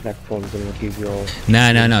one of those platforms and it'll give you all.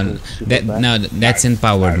 No. That's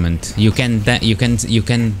empowerment. You can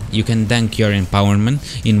dunk your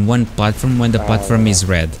empowerment in one platform when the platform is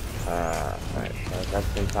red. Right, so that's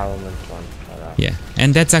the empowerment one. Alright. Yeah,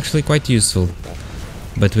 and that's actually quite useful.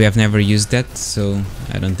 But we have never used that, so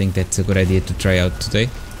I don't think that's a good idea to try out today.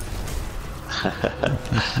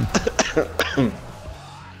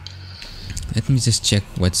 Let me just check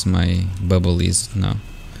what's my bubble is now.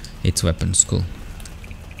 It's weapons, cool.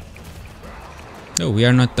 Oh, we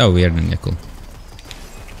are not. Oh, we are done. Yeah, cool.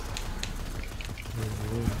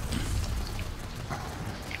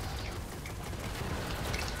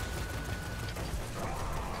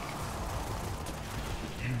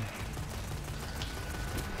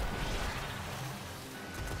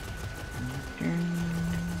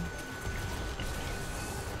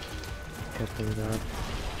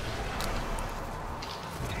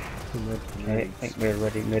 Okay, I think we're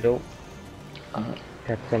ready middle.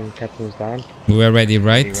 Captain's down. We are ready,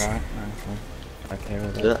 right? Ready, right. Okay, we're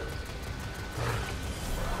ready.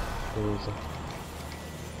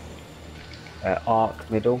 Yeah. Arc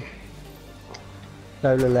middle.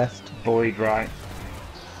 Solar left. Void right.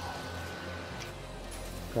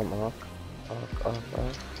 Come arc. Arc.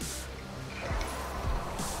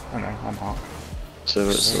 Oh no, I'm hot.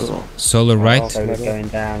 Turret's up. Solar right. Solar going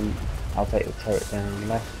down. I'll take the turret down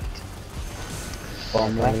left.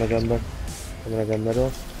 Bomb left. I'm gonna go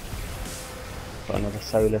middle. Got another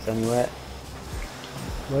solar somewhere.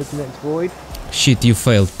 Where's the next Void? Shit, you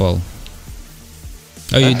failed, Paul.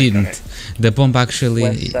 Oh, you didn't. The bomb actually.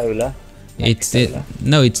 Where's solar? It's it.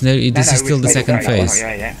 No, it's no. This is still the second right. phase. Oh,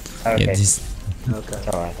 yeah. Okay. Yeah, this. Okay.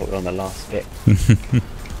 Sorry, I thought we were on the last bit.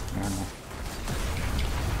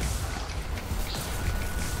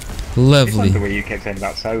 I Lovely. wonder where you kept saying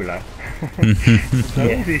about solar.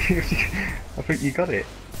 Yeah. I think you got it.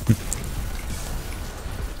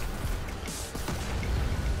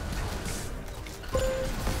 So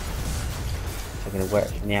I'm gonna work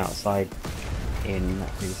from the outside in.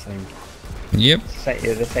 That'd be the same. Yep. Are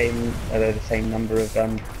they the same number of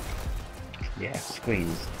Yeah,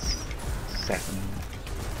 screens? 7.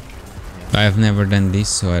 I have never done this,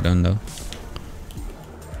 so I don't know.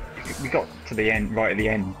 We got to the end, right at the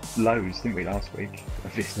end, lows, didn't we, last week?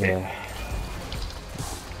 Of this bit. Yeah.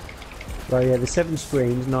 Well, yeah, the 7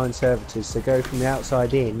 screens, 9 servitors, so go from the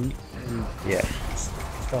outside in and Yeah.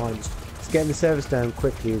 fine. Just getting the service down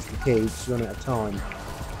quickly is the key, just run out of time.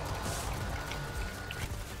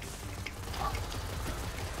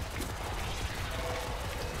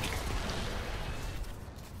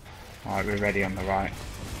 Alright, we're ready on the right.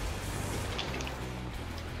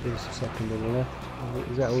 There's a second on the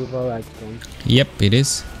left. Is that all of our ads gone? Yep, it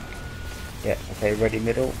is. Yeah. Okay. Ready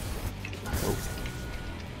middle.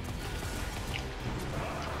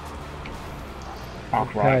 Arc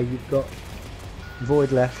Okay, right. you've got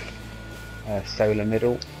Void left. Solar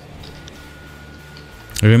middle.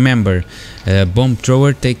 Remember, bomb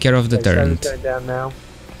thrower, take care of the Okay, solar's turret. going down now.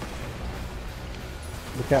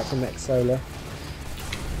 Look out for next solar.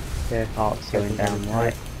 Yeah. Arc's going down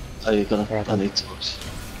right. Are you gonna? I need to watch.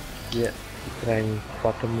 Yeah. Going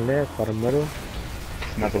bottom left, bottom middle.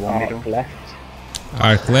 Another one Arc middle. left.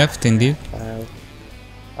 Arc left, indeed.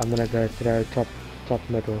 I'm gonna go throw top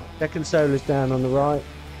middle. Second solar's down on the right.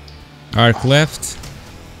 Arc left.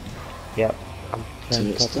 Yep. I'm going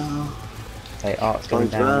Turret's top. down. Okay, arc's going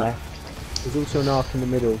Going down right. left. There's also an arc in the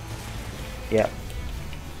middle, Yep.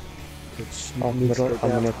 which Arc needs to middle, go I'm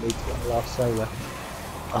down gonna- for me to get the last solar.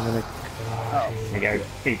 I'm gonna Here you go.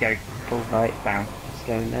 Here you go. Pull right down. Let's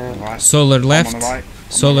Going now. Right. Solar I'm left. on the right.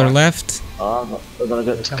 Solar right. left. Oh, we're gonna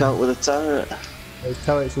get to count with a turret. There's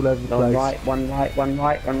turrets all over the One place. right, one right, one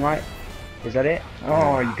right, one right. Is that it?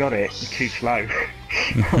 Oh, you got it. You're too slow.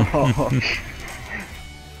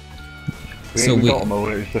 So we we- got them all.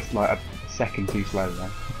 It was just like a second too slow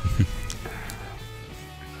then.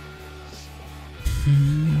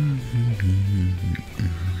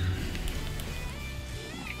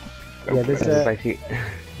 Yeah, Basically,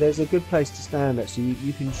 there's a good place to stand actually.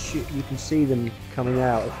 You can shoot. You can see them coming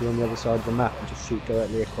out if you're on the other side of the map and just shoot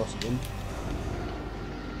directly across them.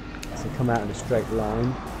 So come out in a straight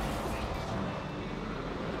line.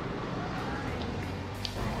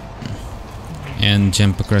 And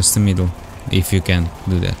jump across the middle, if you can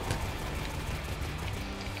do that.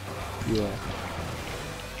 Yeah.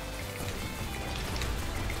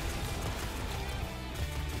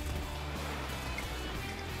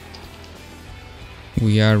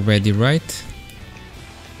 We are ready, right?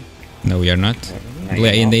 No, we are not. no,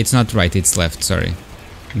 you're not. It's not right, it's left, sorry.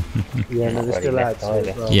 Yeah, no, not they're ready still left out. So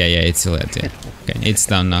either. well. Yeah, it's still left, yeah. Okay, it's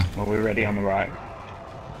down now. Well, we're ready on the right.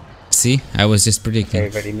 See? I was just Okay,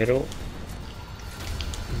 predicting. ready middle.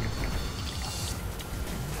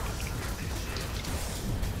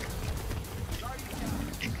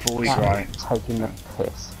 Void right. Taking the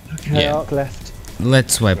piss. Okay, Yeah. arc left.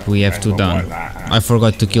 Let's swipe, we have two Well, down. like that. I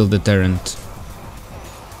forgot to kill the Tyrant.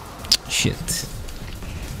 Shit.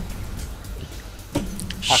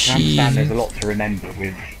 I can understand there's a lot to remember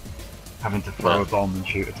with having to throw a bomb and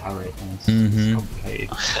shoot a turret. It's complicated.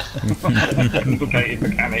 Complicated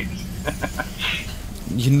mechanics.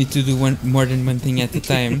 You need to do more than one thing at a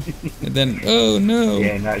time. And then, oh no!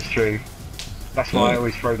 Yeah, that's true. That's why I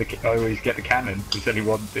always I always get the cannon. It's only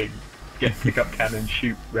one thing. Pick up cannon,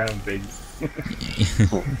 shoot round things.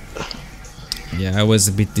 Yeah, I was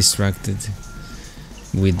a bit distracted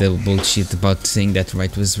with the bullshit about saying that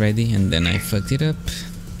right was ready, and then I fucked it up.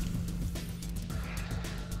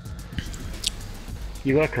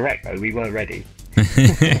 You were correct though. We were ready.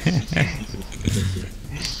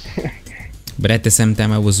 But at the same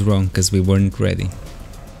time I was wrong, because we weren't ready.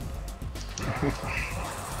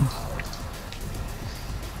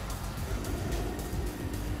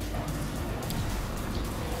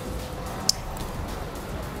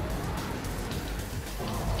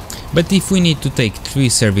 But if we need to take 3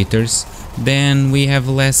 servitors, then we have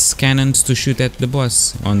less cannons to shoot at the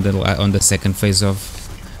boss on the second phase of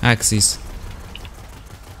Axis.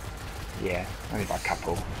 Yeah, only by a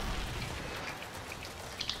couple.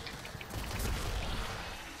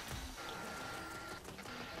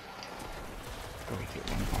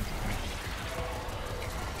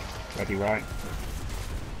 Ready, right?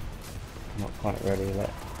 Not quite ready yet.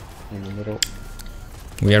 In the middle.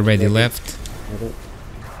 We are ready left. Middle.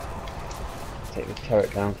 Take the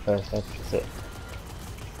turret down first, that's it.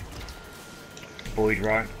 Void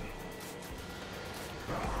right.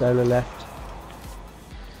 Solar left.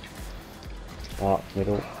 Arc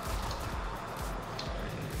middle.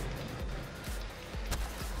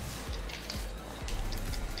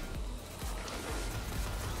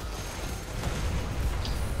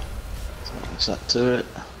 Is that turret?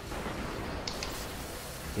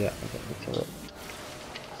 Yeah, I got the turret.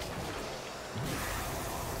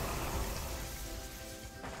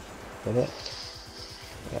 Got it?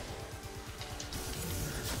 Yeah.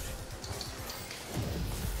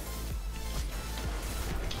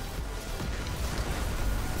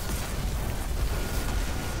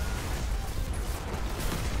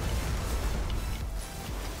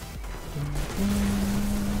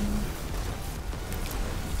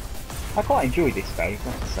 I quite enjoy this phase, I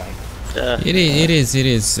have to say. Yeah. It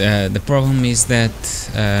is. The problem is that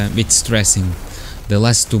it's stressing. The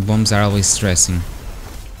last 2 bombs are always stressing.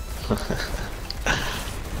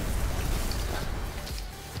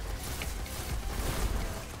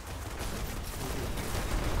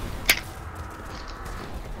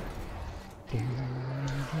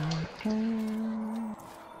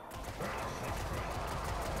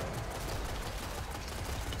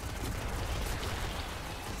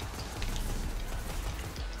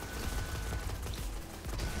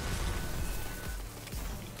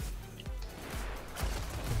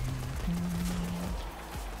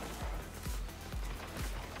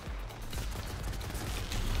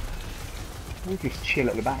 We'll just chill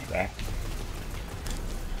at the back there.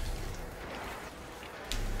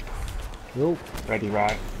 Oh, Ready,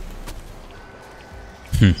 right.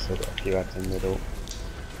 So got a few ads in the middle.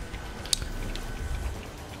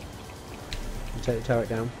 take the turret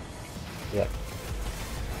down. Yeah.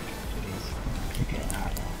 Get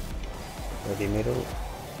out of there. Ready middle.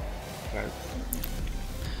 Go.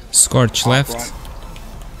 Scorch Arc left. right.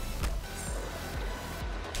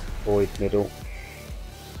 Void middle.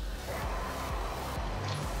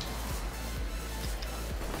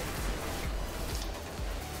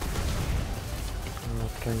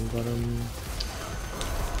 Playing bottom.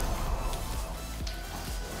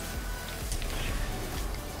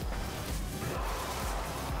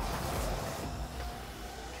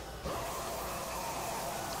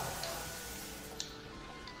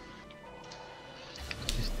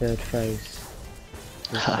 Just third phase.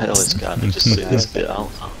 I always kind of just sit this bit out.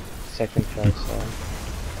 Second phase, sorry.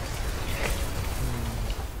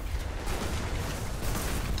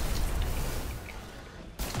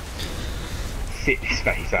 Sit this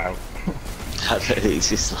face out. It's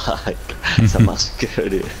just like, it's a massacre,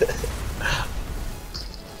 isn't it?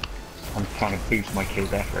 I'm trying to boost my kill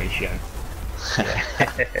death ratio.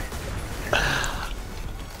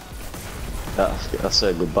 I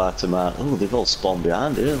say goodbye to my. Oh, they've all spawned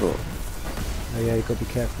behind here, look. Oh yeah, you've got to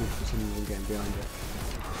be careful for someone getting behind you.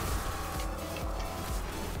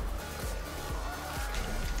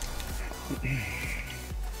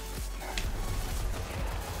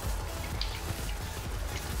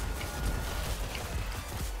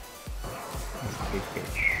 That's a big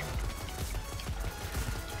bitch.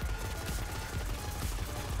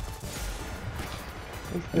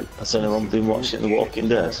 Has anyone been watching The Walking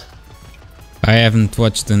Dead? I haven't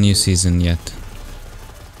watched the new season yet.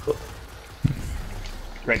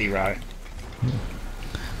 Ready, right?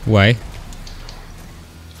 Why?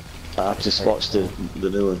 I've just watched the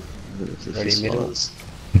new one. Ready, middle.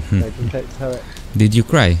 They can take the turret. Did you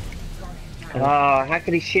cry? Ah, how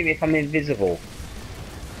could he shoot me if I'm invisible?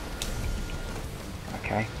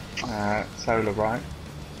 Okay. Solar right.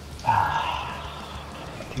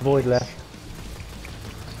 Void left.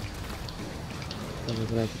 Someone's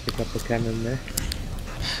gonna have to pick up the cannon there.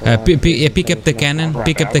 Pick up the cannon.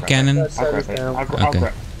 Pick up the cannon. I'll grab it. I'll Okay.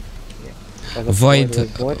 grab. Void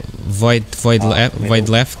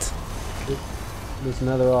left. There's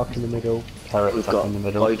another arc in the middle. Turret We've stuck got in the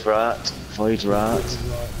middle. Void Rat, Void Rat.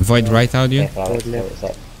 Void right audio. Void left.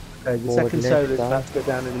 Okay, the Forward second left, solar's down. about to go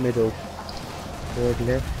down in the middle. Void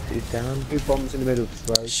left, is down. 2 bombs in the middle to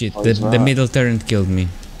throw. Shit, Void the right. middle turret killed me.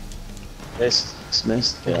 Missed, it's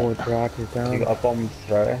missed. Yeah. Void right is down. You got a bomb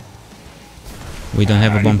thrower. We don't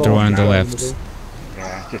have a bomb thrower on the left.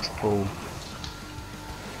 Yeah, just pull.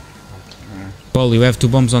 Paul, you have 2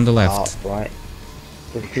 bombs on the left. Ah, right.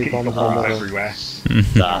 There's He's 2 got bombs bombs on the everywhere.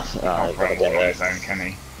 Nah, Can't gotta throw get one on there. his own, can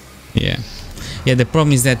he? Yeah. Yeah, the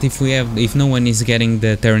problem is that if no one is getting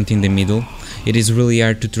the turret in the middle, it is really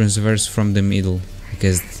hard to transverse from the middle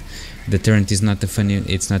because the turret is not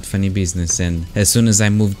not funny business, and as soon as I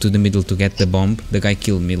moved to the middle to get the bomb, the guy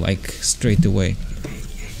killed me like straight away.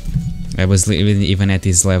 I was even at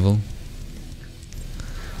his level.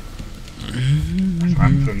 That's what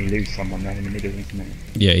happens when we lose someone there in the middle, isn't it?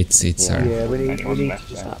 Yeah, it's hard. Yeah, we need Anyone to left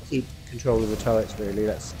just there? keep control of the turrets really,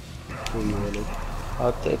 that's all you really.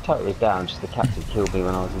 Oh, the turret was down, just the captain killed me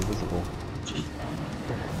when I was invisible.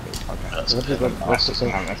 That's What's the That's just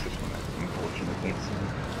one of the unfortunate bits.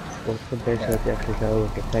 What's the best way to actually go? We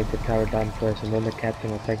can take the turret down first, and then the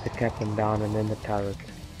captain will take the captain down, and then the turret.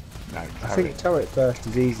 No, I think turret first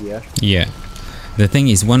is easier. Yeah. The thing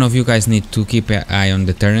is, one of you guys need to keep an eye on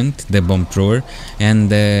the turret, the bomb thrower, and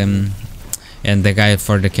the guy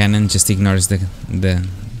for the cannon just ignores the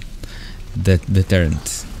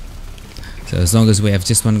turret. So as long as we have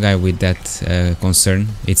just one guy with that concern,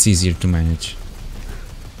 it's easier to manage.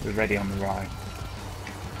 we're ready on the right.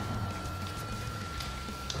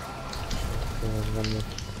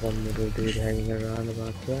 One middle dude hanging around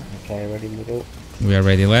about there. Okay, ready middle. We are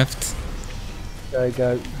ready left.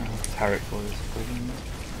 Go. Turret boys.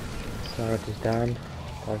 Turret is down.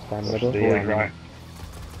 Turret's down middle. Void right.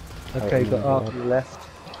 Okay, got arc on the left.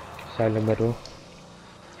 Solar middle.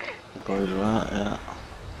 Void Rat, yeah.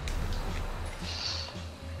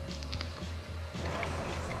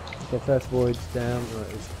 The first void's down. Right,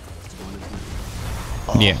 it's one,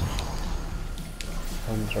 isn't it? Yeah.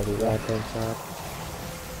 One's ready right hand side.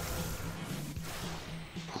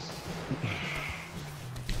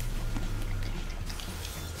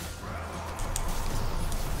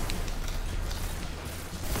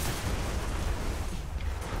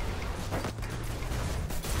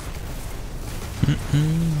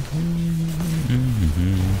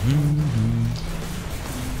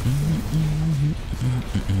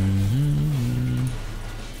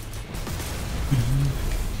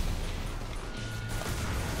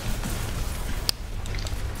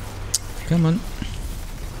 Come on.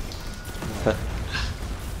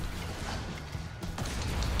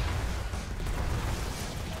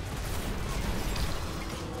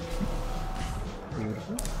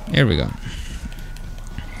 Here we go.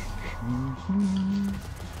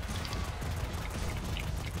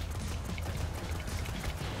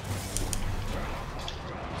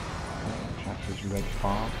 Tractor's red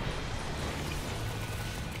car.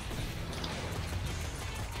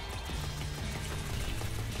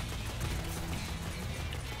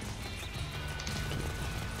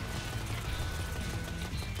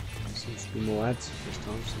 Seems to be more ads this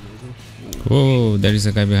time, for some reason. Whoa, there is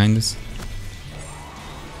a guy behind us.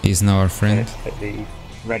 He's now our friend. Put the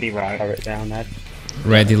Ready, right? turret down there.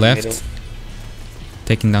 Ready left. Middle.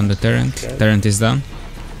 Taking down the turret. Okay. Turret is down.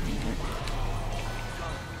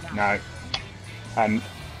 No.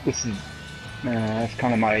 This is that's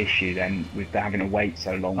kind of my issue then with having to wait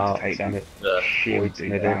so long Oh, to take that Yeah. shield dude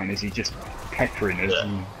middle. down. Is he just peppering us? Yeah.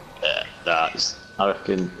 And, That's. I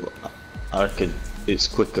reckon it's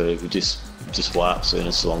quicker if you just wipe soon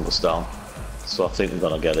as long as down. So I think we're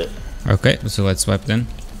gonna get it. Okay, so let's swipe then.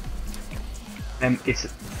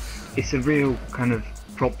 it's a real kind of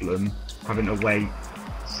problem having to wait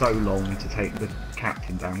so long to take the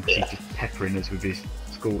captain down because he's just peppering us with his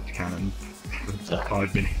scorch cannon for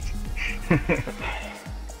 5 minutes.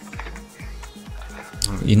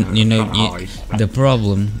 You know, the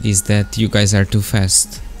problem is that you guys are too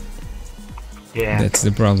fast. Yeah, That's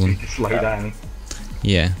the problem. to slow down.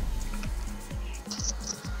 Yeah.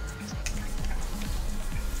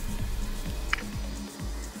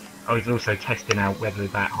 I was also testing out whether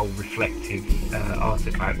that whole reflective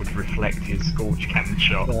artifact would reflect his scorch cannon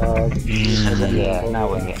shot. Yeah, now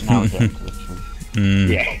we're getting to the Mm.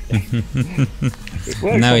 Yeah. It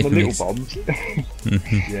works Now on it the little makes- bombs.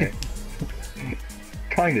 Yeah.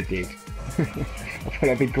 Kinda did. I thought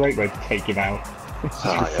that'd be a great way to take him out. Just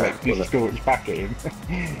Ah, yeah, reflect his well, scorch back at him.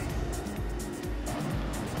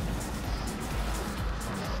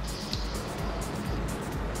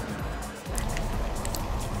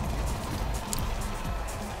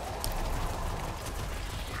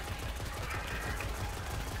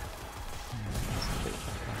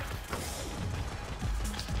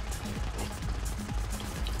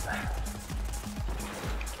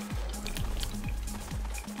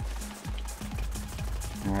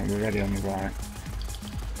 Alright, we're ready on the right.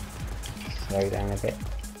 slow down a bit.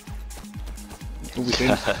 All we're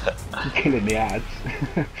doing is killing the ads.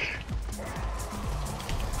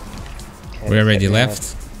 Okay, We're ready take the,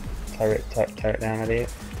 left. Turret down a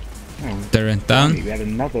bit. Oh, Turret down. we had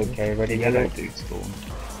another Okay, ready, yellow middle. dude spawn.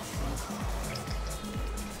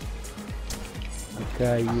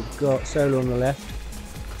 Okay, you've got Solo on the left.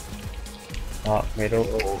 Dark middle.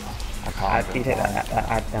 I can't. Ad, can you take that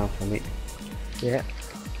ad down for me? Yeah.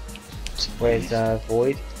 Where's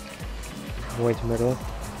Void? Void's middle.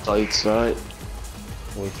 Sides right.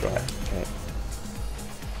 Void's right. Okay.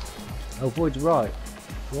 Oh, Void's right.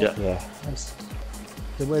 Yeah. Yeah. Nice.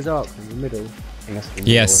 So where's Ark in the middle? It must be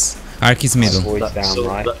middle. Yes. Ark is middle. Void's down So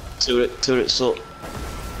right. that turret's up.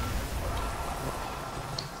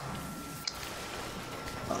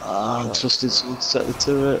 I'm trusting someone to set the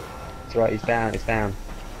turret. It's right. He's down. It's down.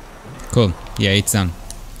 Cool. Yeah, it's done.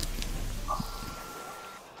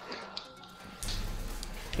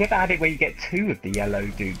 You ever had it where you get 2 of the yellow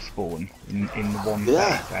dudes spawn in the one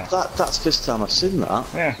Yeah, phase there? that's the first time I've seen that.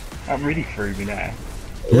 Yeah, that really threw me there.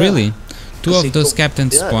 Really? Two Because of those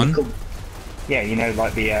captains yeah, spawn? they come- Yeah, you know,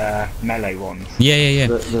 like the melee ones. Yeah, yeah, yeah.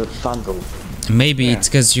 The vandal. Maybe Yeah. it's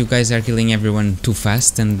because you guys are killing everyone too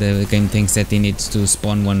fast and the game thinks that it needs to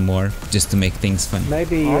spawn one more just to make things fun.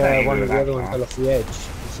 Maybe Oh, there you one go, of the that other ones far. fell off the edge or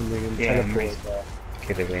something and Yeah, teleported maybe. there.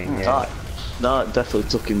 Could have been. Yeah. That, no, it definitely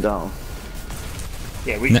took him down.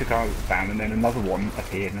 Yeah, we No. took ours down and then another one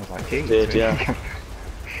appeared and I was like, geez. Did, yeah.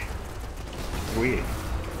 Weird.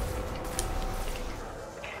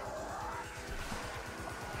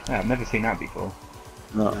 Yeah, I've never seen that before.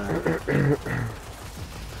 No.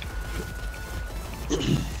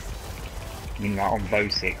 I mean, like on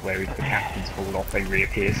Bosic, where if the captains fall off, they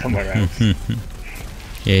reappear somewhere else.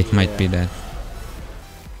 Yeah, it might be that.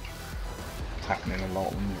 It's happening a lot,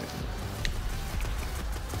 isn't it?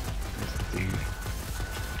 This dude.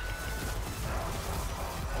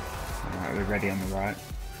 Alright, we're ready on the right.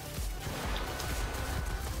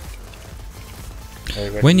 Okay,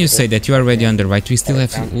 ready When you middle. say that you are ready on the right, we still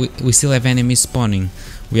have we still have enemies spawning.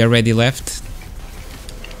 We are ready left.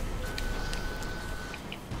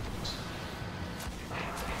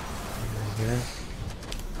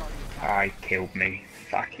 I killed me.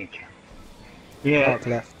 Fucking cow. Ark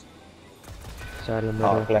left. Solo middle.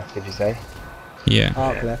 Arc left, did you say? Yeah.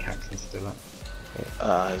 Ark Yeah, left. captain's still up.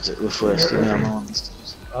 Is it reversed in ammo?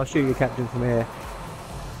 I'll shoot your captain from here.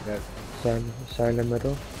 Solo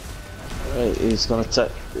middle. Right, he's gonna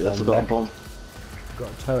take. I forgot a bomb. Got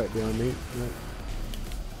a turret behind me. No.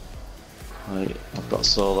 Right, I've got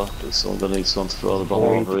solar, but someone's gonna need someone to throw the bomb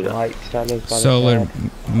over here. Right, Salah's by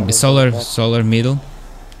the Solar, side. solar middle.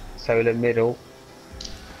 Solar middle.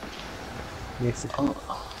 Yes. Oh,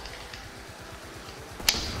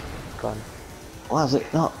 Gone. why is it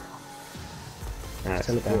not? No, it's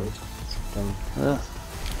Teleported. down.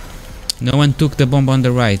 No one took the bomb on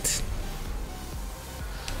the right.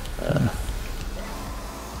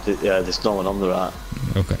 Yeah, there's no one on the right.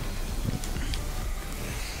 Okay.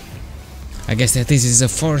 I guess that this is a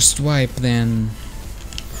forced wipe then.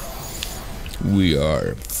 We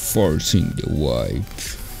are forcing the wipe.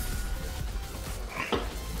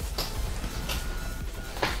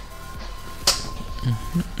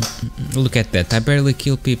 Look at that, I barely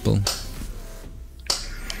kill people.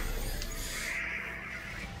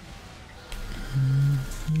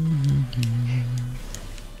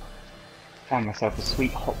 Found myself a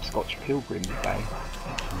sweet hopscotch pilgrim today.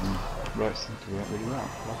 Works seemed to work really well.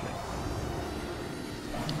 Lovely.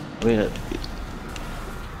 I mean,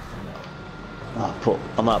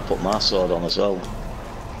 I might put my sword on as well,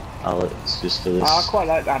 Alex, just for this. I quite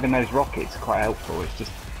like having those rockets. Quite helpful. It's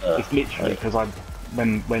just it's literally because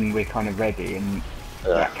when we're kind of ready and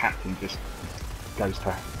that captain just goes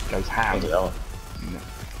ham. Bloody hell. You know.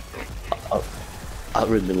 I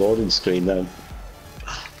read the loading screen then.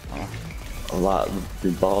 I like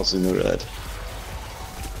the bars in the red.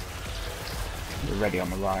 We're ready on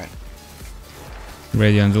the right.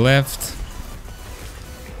 Ready on the left.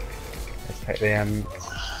 Let's take the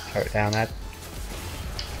turret down, Ed.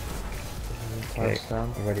 Okay,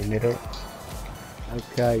 down. ready middle.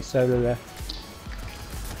 Okay, solar left.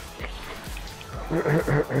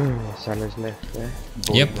 Solar's left there.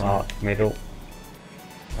 Yep. Arc middle.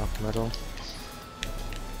 Arc middle.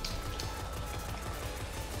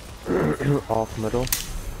 Arc middle.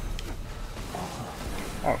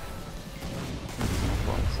 Oh.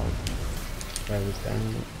 There was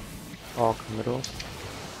down. Arc middle.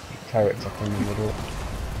 Turrets up in the middle.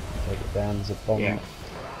 Take it down, there's a bomb. Yeah.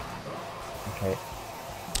 Okay.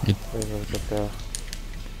 Yep.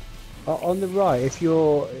 On the right, if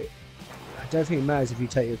you're... I don't think it matters if you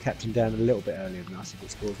take your captain down a little bit earlier than us if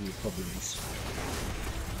it's causing you problems.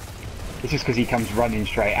 It's just because he comes running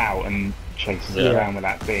straight out and chases Yeah. around with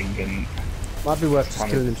that thing, and Might be worth just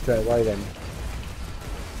Kind of- killing them straight away then.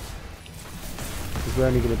 Because we're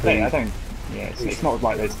only going to be... I don't. Yeah, it's not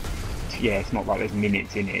like there's. Yeah, it's not like there's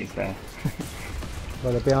minutes in it, is there?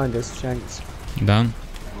 Well, they're behind us, Shanks. Down.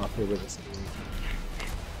 I'm up here with us.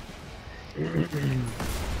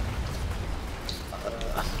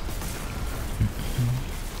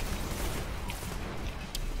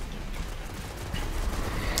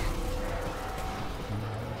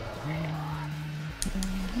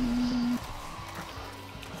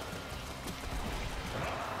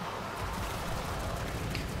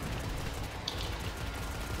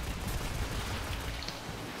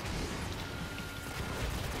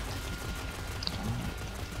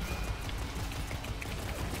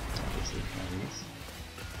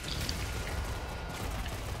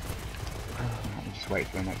 I'll just wait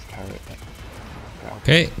for the next turret.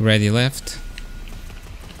 Okay, ready left.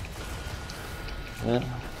 Yeah.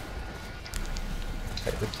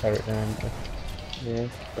 Take the turret down. Yeah,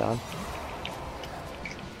 down.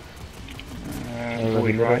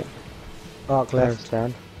 Void right. Arc Turret's left.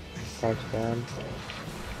 down. Turret's down.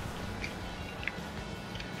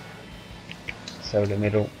 Solar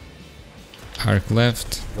middle. Arc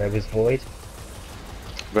left. Where was void?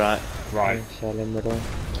 Right. Right. Solar middle.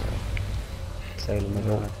 Solar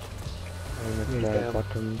middle. Yeah, down.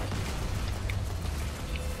 Bottom.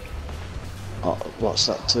 Oh, what's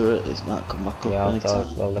that turret? It might come back up Yeah, anytime.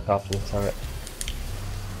 I'll look after the turret.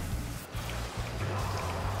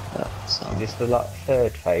 Yeah, so. Is this the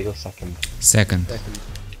third phase or second? Second.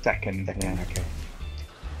 Second. Yeah. Okay.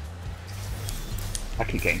 I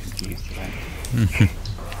keep getting confused today. There's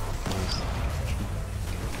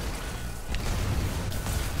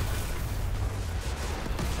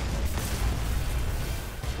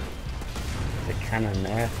a cannon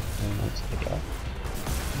there. Let's pick it up.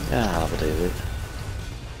 Yeah, I'll have a do with it.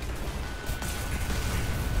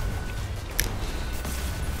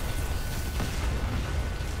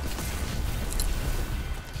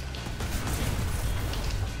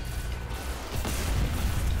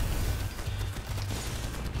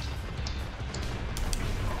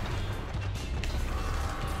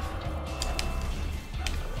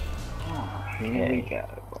 Here we go.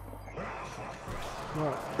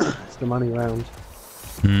 Right. It's the money round.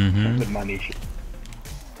 Mm-hmm. The money.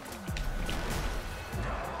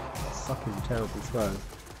 Fucking terrible throw.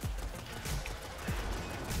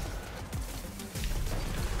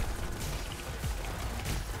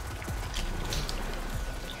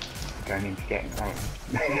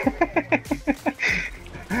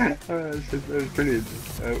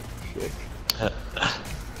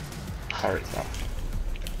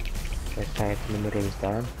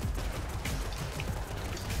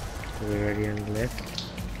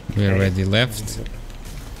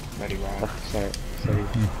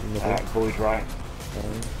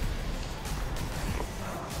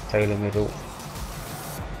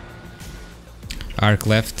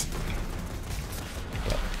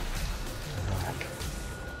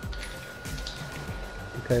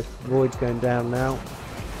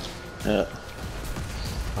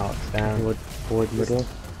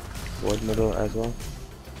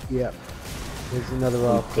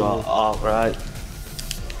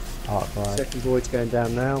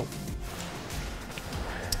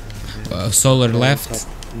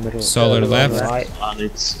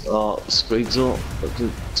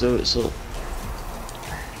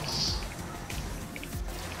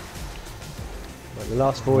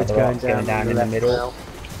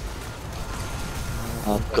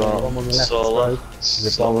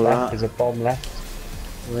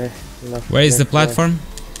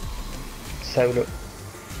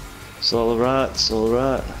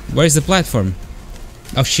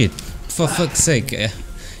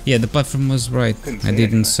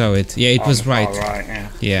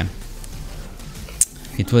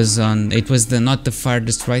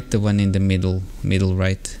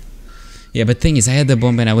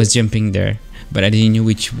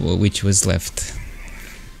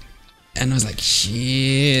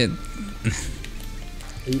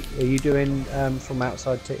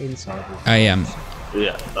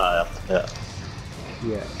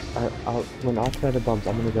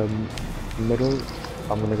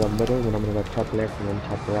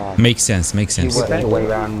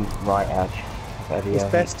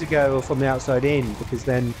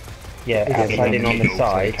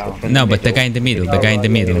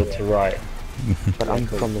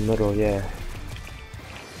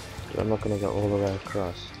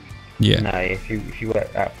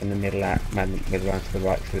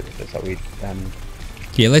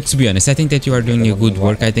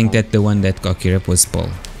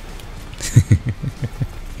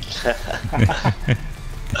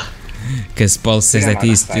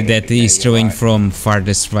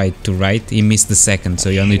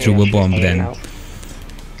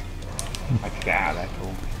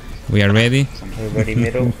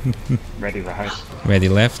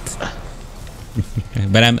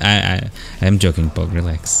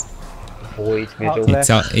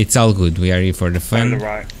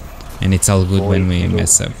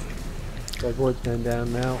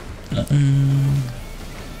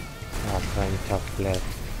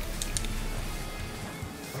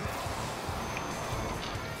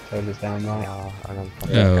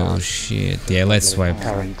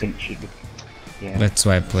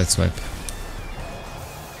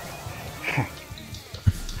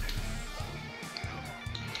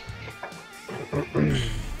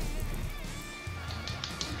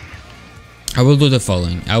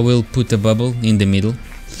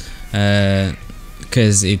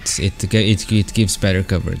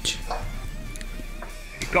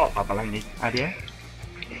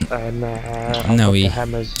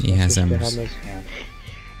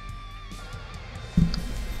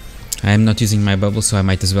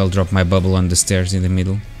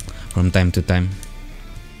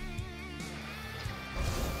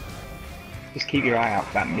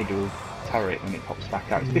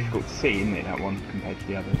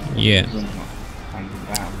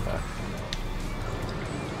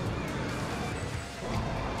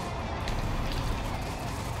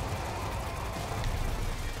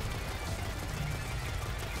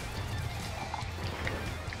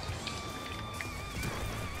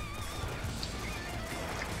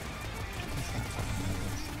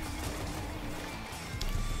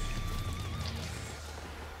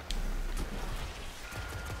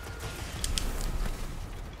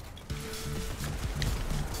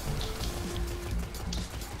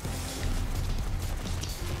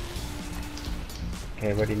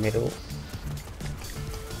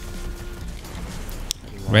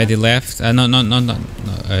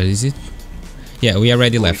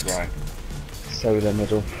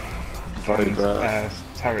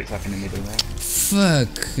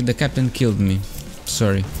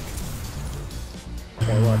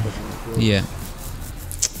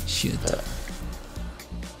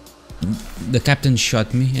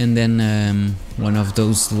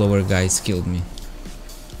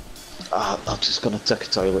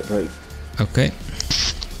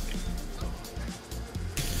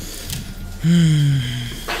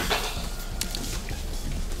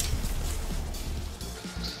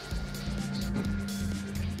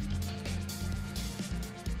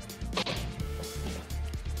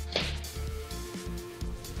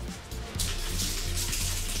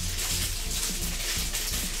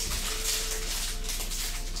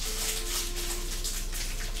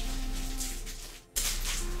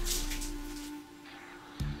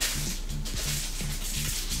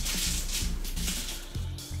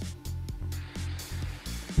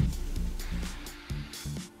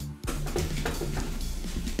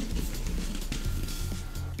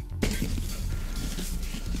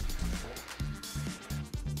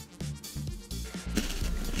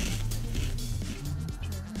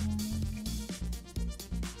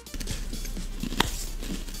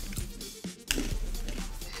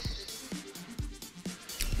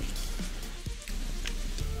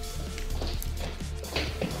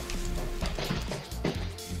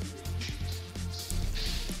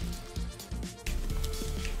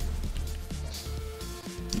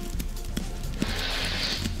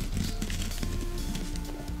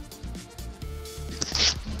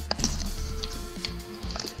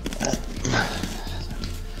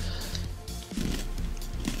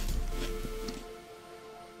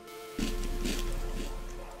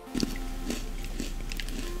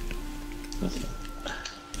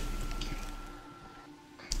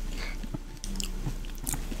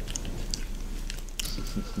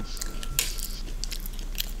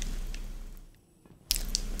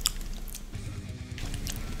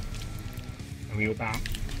 Are we all back?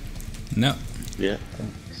 No. Yeah.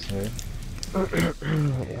 So, yeah.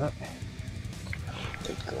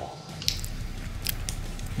 Good God.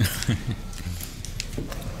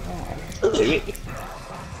 Do it.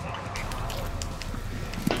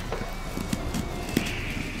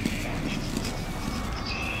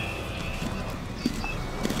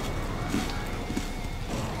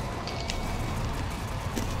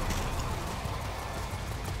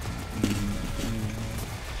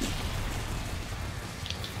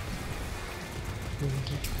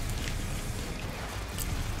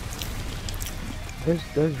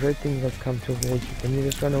 Those red things that come towards you, can you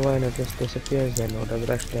just run away and it just disappears then, or does it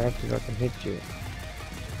actually have to like and hit you?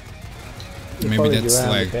 They Maybe follow you that's around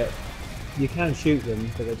a like bit. You can shoot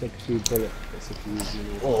them, but they take a few bullets if you use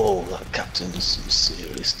them. Oh, that captain does some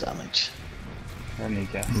serious damage. Ready,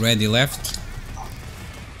 guess. ready left.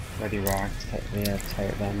 Ready, right. Take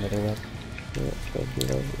it down middle left. Yeah,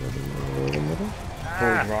 ready middle.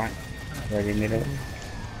 Forward, right. Ready middle.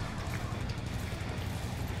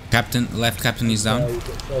 Captain, left captain is down. You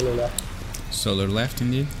get solo left. Solar left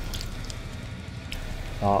indeed.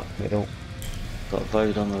 Dark middle. Got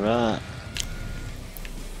void on the right.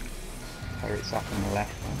 Turret's up on the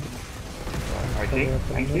left. Right, ready,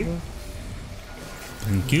 thank you.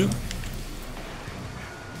 Thank you.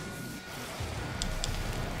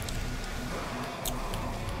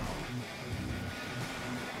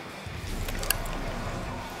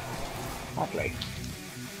 Lovely.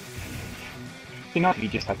 It'd be nice if you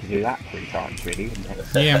just had to do that 3 times, really, wouldn't it?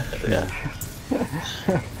 Yeah.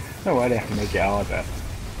 Yeah. No way they have to make it harder.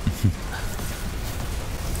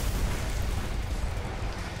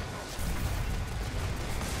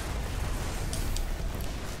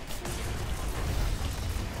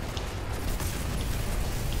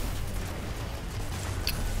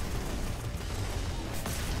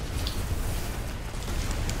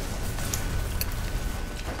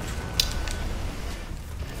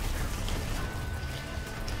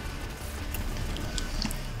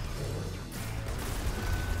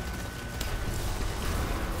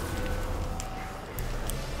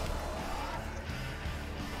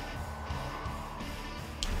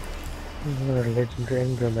 There's another legendary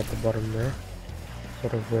engram at the bottom there.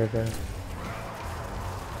 Sort of where the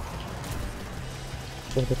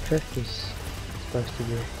chest is supposed to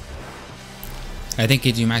be. I think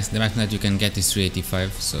the max that you can get is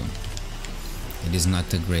 385, so it is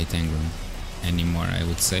not a great engram anymore, I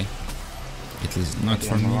would say. It is not Ready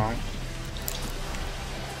for on the me. right.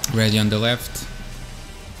 Ready on the left. So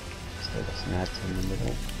that's an add in the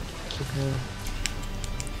middle. Okay.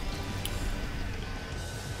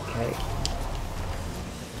 Okay.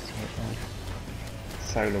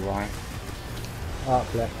 Solar right.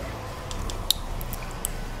 Arc left.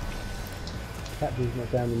 Captain's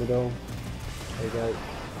not down the middle. There you go.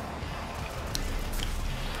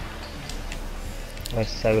 Where's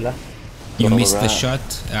solar? You On the missed the right.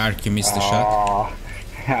 shot. Arc, you missed the shot.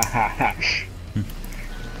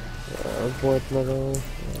 Void middle.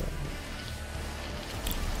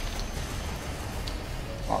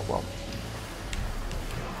 Oh, well.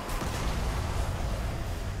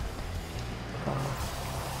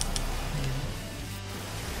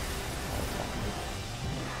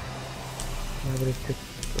 Nobody took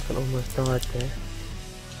almost died there.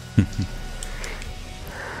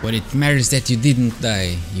 But it matters that you didn't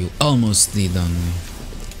die. You almost did on me.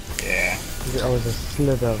 Yeah. I was a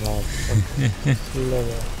slither, man. A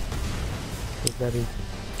slither. Is that it?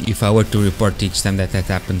 If I were to report each time that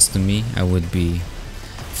happens to me, I would be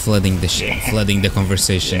flooding the flooding the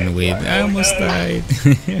conversation Yeah, with like, "I oh almost no." died."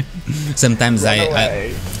 Sometimes Run I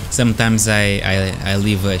away. sometimes I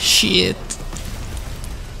leave a shit.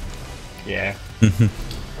 Yeah. The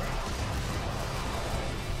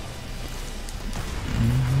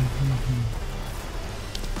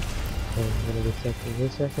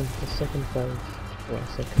second phase. Yeah,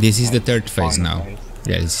 second. This is the third phase Final now. phase.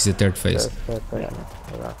 Yeah, this is the third phase. Third phase.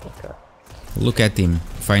 Alright, okay. Look at him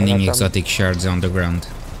finding Yeah, exotic shards on the ground.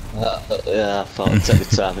 Yeah, I thought I'd take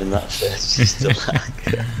the time in that phase just to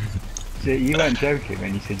like. So you weren't joking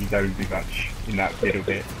when you said you don't do much in that little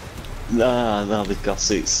bit. No,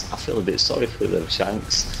 because I feel a bit sorry for them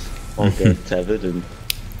Shanks. All getting tethered and.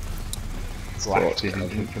 Blasted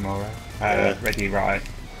into tomorrow. Yeah. Ready, right.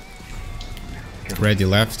 Ready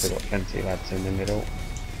left. Still got plenty of lads in the middle.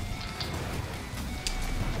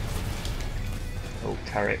 Oh,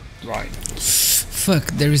 turret, right.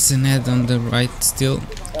 Fuck, there is an ad on the right still.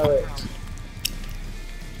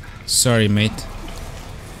 Sorry, mate.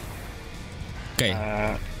 Okay.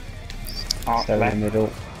 Arc Solar left. middle.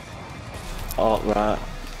 Arc right.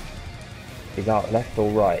 Is Arc left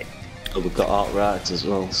or right? Oh, we've got arc right as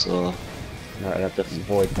well, so No, the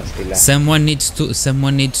void must be left. Someone needs to.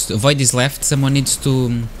 Void is left. Someone needs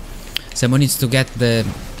to get the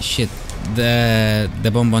shit.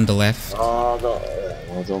 The bomb on the left. oh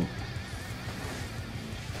no, well done.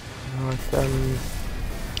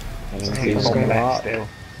 He's on left still.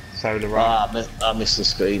 Solar right. Ah, I missed the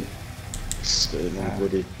screen. Screen,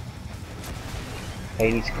 buddy.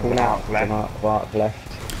 They need to call out. Arc left. Arc left.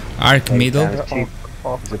 Arc middle.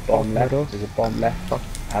 There's a bomb left. There's a bomb left.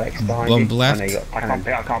 Alex behind Bomb you. left. I know you got I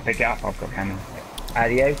cannon. can't pick it up. I've got cannon.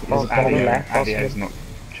 Adio. Bomb left. Adio's not.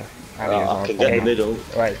 I can get the middle.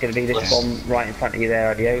 Right, it's going to be this bomb right in front of you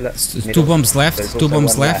there, Adio. Let's Two bombs left. There's Two also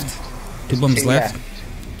bombs one left. Two bombs Two left.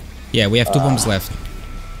 Yeah, we have two bombs left.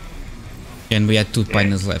 And we had two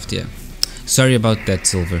pioneers left. Yeah. Sorry about that,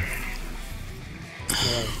 Silver.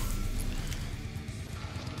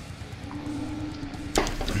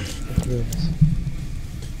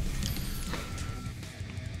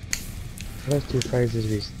 Those two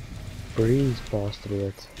phrases we breeze past through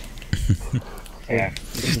it. Yeah.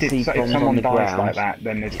 see If bombs on someone the dies ground, like that,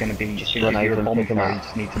 then there's going to be. just If run you're over a and bomb pick them thrower, you up.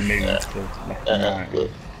 just need to move to left and right. Look,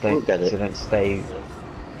 Don't, we'll get so it. don't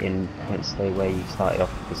stay where you started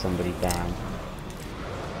off with somebody down.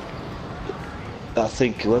 I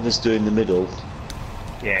think whoever's doing the middle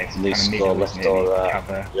Yeah, it's kind needs of to go middle, left isn't it? or Needs to right.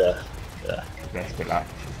 cover. Yeah. Best of luck.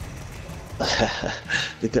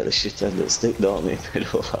 They get the shit end of the stick, don't they?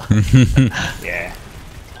 Middle. Yeah.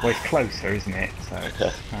 Well, it's closer, isn't it? So,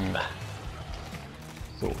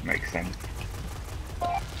 sort of makes sense.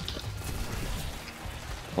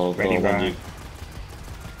 Hold Ready, on, when right. you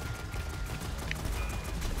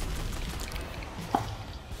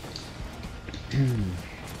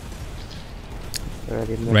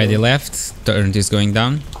Ready left. Turret is going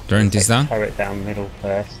down. Turret is down. Turret down middle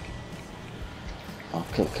first. oh,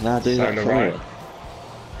 can I do that Solar for right. you?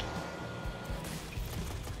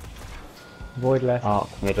 Void left.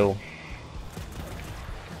 Arc middle.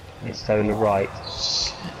 It's solar right.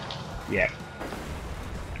 Yeah.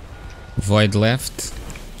 Void left. So,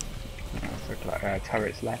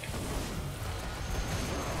 turrets left.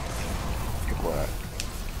 Good work.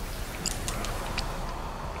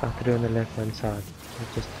 I have to do on the left hand side.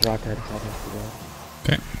 Just right hand side has to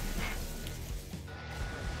go. Okay.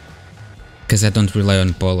 Because I don't rely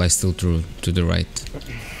on Paul, I still threw to the right.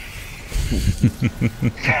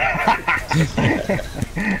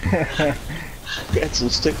 Get some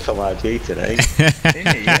stick from IG today.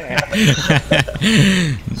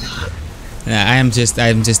 Yeah. I am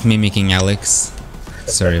just mimicking Alex.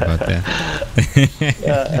 Sorry about that.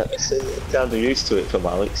 Yeah, see, kind of used to it from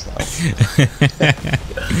Alex now.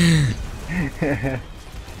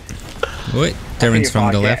 Wait, I turrets think if from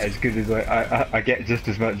I the get left. As good as I get just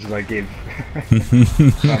as much as I give.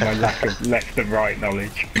 By my lack of left and right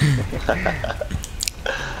knowledge.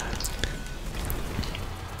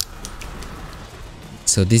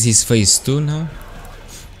 So this is phase 2 now.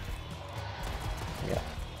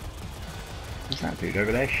 What's that dude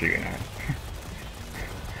over there shooting at?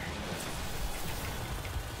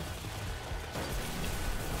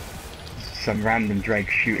 Some random Drake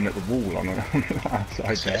shooting at the wall on the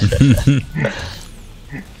outside there.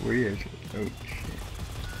 Weird. Oh shit.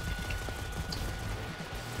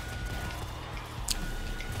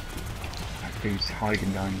 That dude's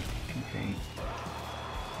hiding down. Okay.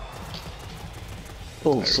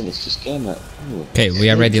 Oh, someone's just came at. Okay, we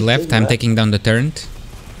are ready left. I'm taking down the turret.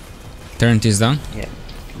 Turret is down. Yeah.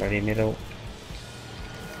 Ready middle.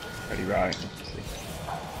 Ready right.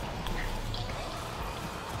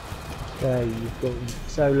 There you've got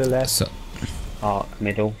solar left. So Arc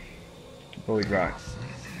middle. Void right.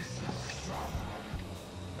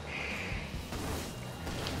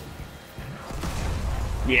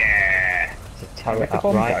 Yeah. It's a Where'd turret the up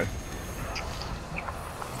bomb right. go?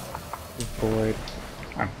 Void.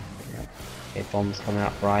 Oh. Okay, bomb's coming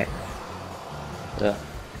up right. Yeah.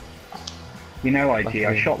 You know, IG,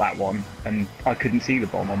 I shot that one and I couldn't see the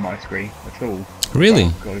bomb on my screen at all. really,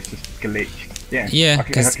 Oh god, it's just glitched. Yeah. Yeah, I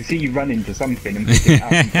can 'cause- see you run into something and picking it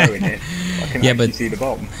up and throwing it. I can Yeah, actually but- see the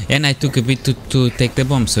bomb. and I took a bit to take the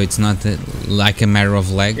bomb, so it's not like a matter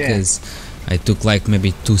of lag. Yeah. Because I took like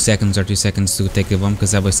maybe 2 seconds or 3 seconds to take the bomb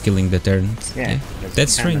because I was killing the turret. Yeah.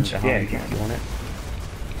 That's strange. Cannon behind Yeah, you if you want it.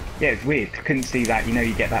 Yeah, it's weird. Couldn't see that. You know,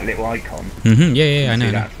 you get that little icon. Yeah, I Couldn't see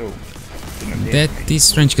know. that at all. Didn't appear That to me. is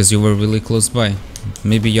strange because you were really close by.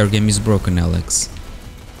 Maybe your game is broken, Alex.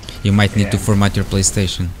 You might need to Yeah. format your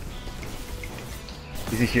PlayStation.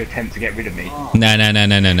 Is this your attempt to get rid of me? No.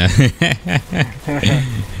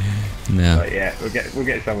 No. But yeah, we'll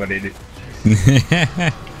get someone in it.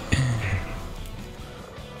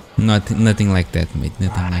 Nothing like that, mate.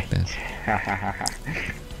 Nothing like that.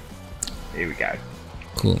 Here we go.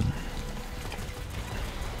 Cool.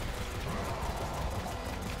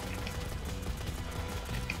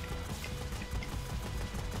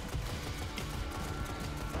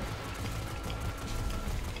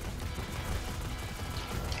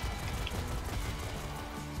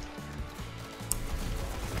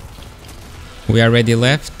 We are ready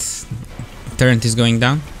left. Turret is going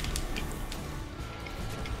down.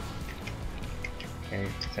 Okay,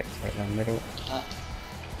 take right down the middle.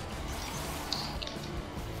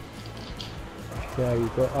 Yeah,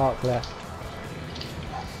 you've got arc left.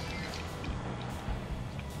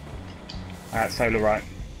 Solar right.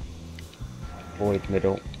 Void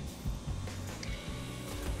middle.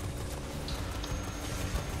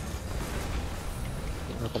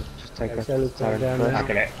 Just take Okay, a Solar's going turret down first. now.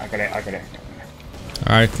 I got it.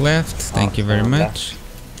 Arc left. Thank you very much.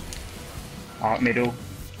 Arc middle.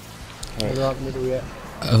 Solar arc middle,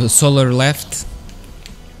 yeah. Solar left.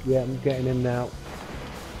 Yeah, I'm getting him now.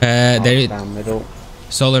 There is Down middle.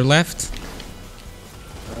 solar left.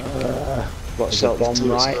 Got Shout the bomb to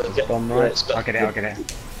right. turret's gonna Bomb get- right. I'll get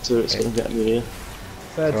it. Turret's gonna get me here.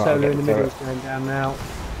 Third Right, I'll solar get in the the middle is turret. going down now.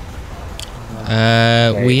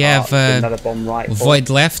 Okay, We have another bomb right. void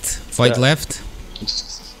left. Void Yeah. left.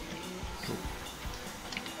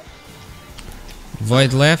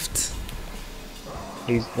 Void left.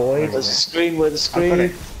 He's void. Where's the screen? Where's the I've got screen?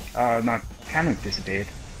 it. Oh, my cannon's disappeared.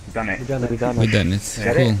 We've done it. We've done it. We done We it. done it.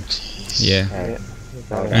 Get Cool. Yeah.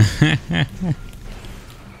 Okay.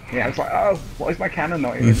 Yeah, I was like, oh, what is my cannon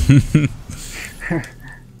not in?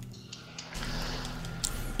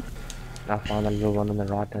 I found a little one on the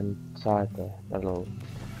right hand side there. The little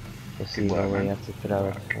receiver work, where you man. have to throw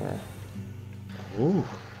it. Yeah. Ooh.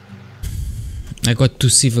 I got 2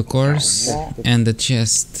 Siva cores What? and a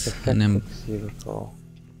chest, and I'm Receiver call.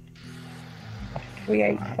 A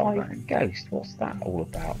 385 ghost. What's that all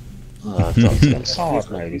about? It's hard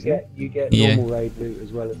mode, You is it? get Yeah. normal raid loot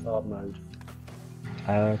as well as hard mode.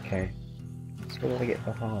 Okay. So what do I get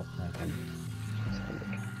for hard mode then?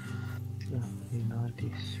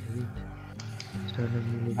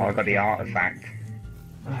 Oh, I got the artifact.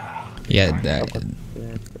 yeah.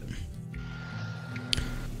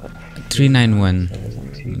 391.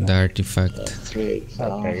 The artifact.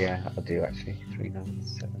 385. Okay, yeah, I do actually.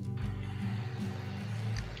 397.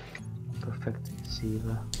 Perfect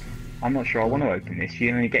receiver. I'm not sure I want to open this.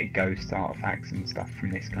 You only get ghost artifacts and stuff from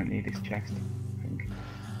this, can't you? This chest. I think.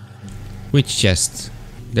 Which chest?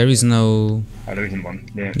 There is no. Oh, there isn't one.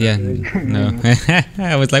 Yeah. Yeah. No.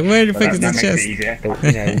 I was like, where the But fuck is that the makes it chest? easier. But,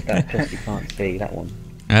 you know, that chest you can't see, that one.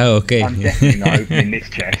 Oh, okay. I'm definitely not opening this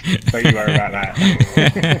chest. Don't you worry about that.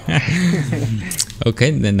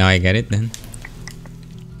 Okay, then now I get it then.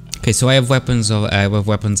 Okay, so I have weapons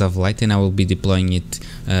of light, and I will be deploying it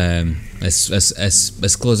as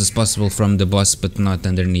close as possible from the boss, but not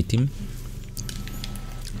underneath him.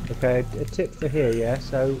 Okay, a tip for here, yeah.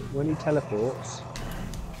 So when he teleports,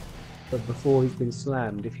 but before he's been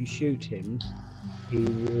slammed, if you shoot him, he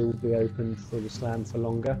will be open for the slam for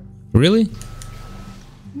longer. Really?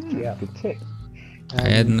 Yeah. Good tip. I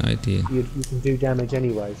had no idea. You can do damage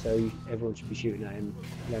anyway, so everyone should be shooting at him.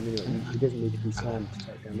 Yeah, anyway, he doesn't need to be slammed to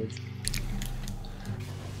take damage.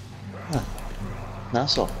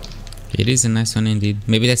 That's all. It is a nice one indeed.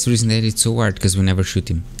 Maybe that's the reason that it's so hard, because we never shoot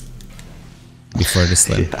him before the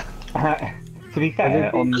slam. To be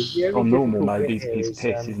fair, on the only normal difficult mode, bit he's is,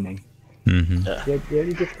 pissed, isn't he? Hmm. The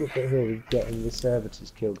only difficult bit here is getting the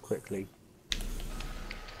servitors killed quickly.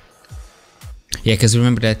 Yeah, because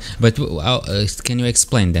remember that. But can you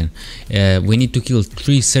explain then? We need to kill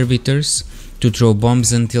 3 servitors to throw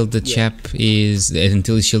bombs until the chap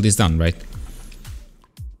until his shield is down, right?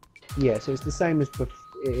 Yeah, so it's the same as it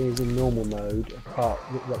is in normal mode. Apart,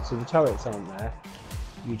 so the turrets aren't there.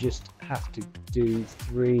 You just have to do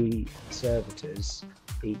 3 servitors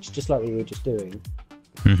each, just like we were just doing.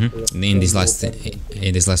 Mm-hmm. In this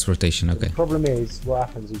last rotation, okay. The problem is, what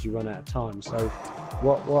happens is you run out of time. So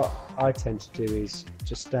what I tend to do is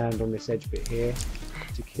just stand on this edge bit here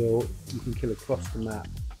to kill. You can kill across the map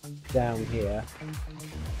down here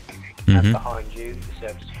and behind you the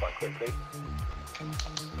servitors quite quickly.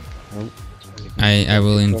 I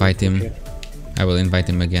will invite him. I will invite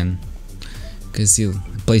him again. Cause he'll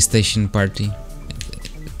PlayStation party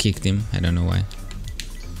kicked him. I don't know why.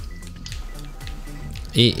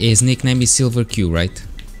 His nickname is Silver Q, right?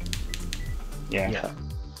 Yeah.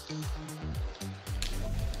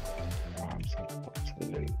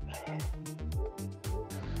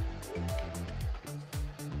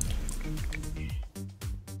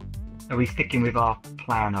 Are we sticking with our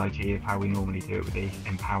plan idea of how we normally do it with the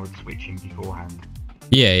empowered switching beforehand?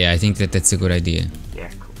 Yeah, I think that's a good idea.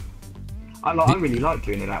 Yeah, cool. I really like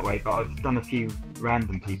doing it that way, but I've done a few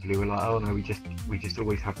random people who were like, oh no, we just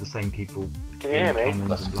always have the same people. Can you hear me?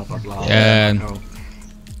 cannons and blah blah blah. Oh,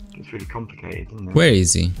 it's really complicated, isn't it? Where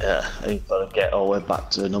is he? Yeah, and you've got to get all the way back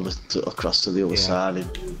to across to the other Yeah. side.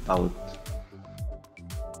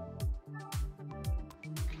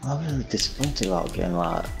 I'm really disappointed about getting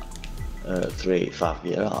like 3-5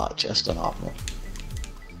 year like chest on armor.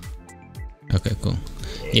 Okay, cool.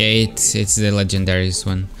 Yeah, it's the legendaries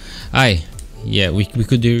one. Aye, yeah, we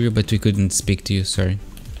could hear you, but we couldn't speak to you. Sorry.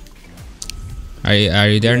 Are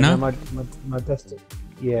you there now? No, my Destiny.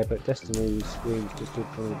 Yeah, but Destiny's screen's just all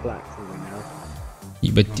kind of black for me now.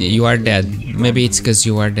 But you are dead. Maybe it's because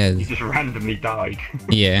you are He dead. just randomly died.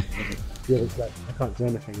 Yeah. Yeah, it's like I can't do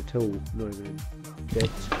anything at all. Not even dead.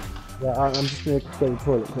 Yeah, I'm just gonna go to the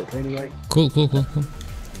toilet quickly anyway. Cool.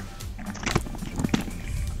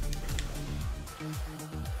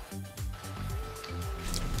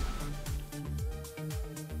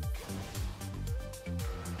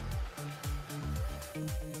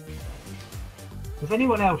 Has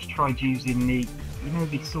anyone else tried using the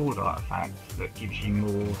sword artifact that gives you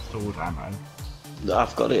more sword ammo?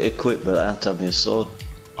 I've got it equipped, but I don't have my sword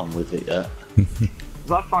on with it yet.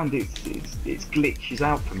 Because I find it glitches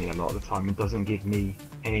out for me a lot of the time and doesn't give me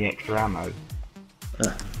any extra ammo.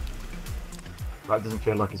 Like, it doesn't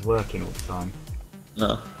feel like it's working all the time.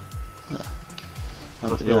 No.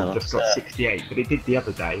 I've still just got 68, but it did the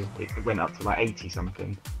other day. It went up to like 80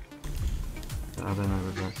 something. So I don't know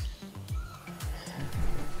whether it's...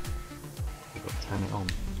 I've got to turn it on.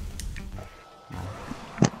 No.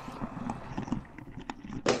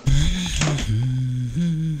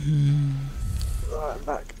 Right, I'm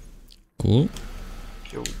back. Cool.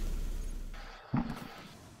 Cool.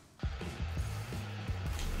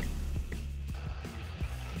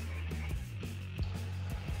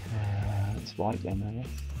 It's white then, I guess.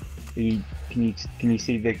 Can you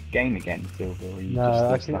see the game again, Silver? Or you No,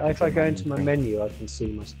 I just can. If I go into my menu, I can see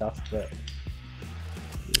my stuff, but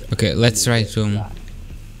Okay, let's try to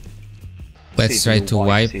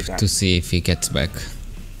wipe see that. to see if he gets back.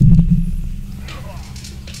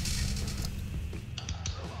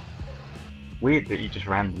 Weird that you just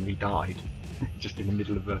randomly died, just in the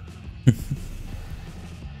middle of a.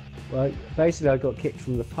 well, basically I got kicked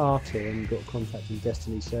from the party and got contacting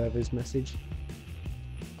Destiny servers message.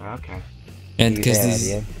 Okay. And because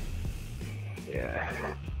this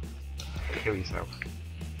Yeah. Kill yourself.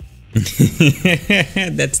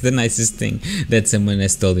 that's the nicest thing that someone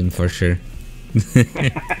has told him for sure. Kill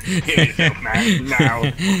yourself, man.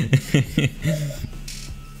 Now.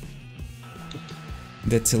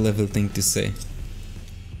 That's a level thing to say.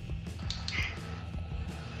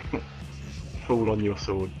 Fall on your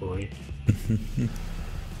sword, boy.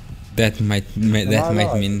 That might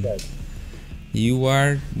mean you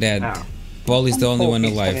are dead. Now. Paul is the only one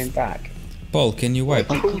He's coming alive. back. Paul, can you wipe?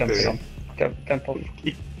 Paul Don't do it. Paul.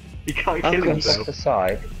 He can't I'm kill going back himself. to the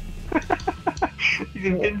side. He's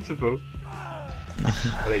invincible.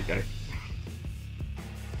 Oh, there you go.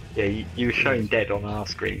 Yeah, you were showing dead on our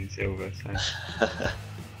screen, Silver, so...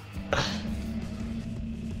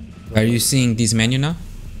 Are you seeing this menu now?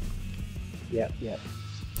 Yep.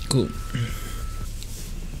 Cool.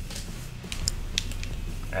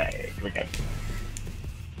 Hey, here we go.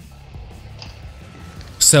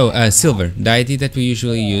 So, Silver, the ID that we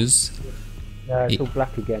usually use, No, it's all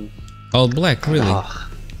black again. all black, really?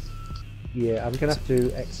 Yeah, I'm gonna have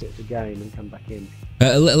to exit the game and come back in.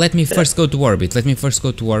 Let me first go to orbit.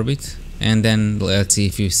 And then let's see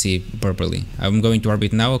if you see properly. I'm going to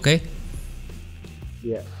orbit now, okay?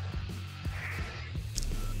 Yeah.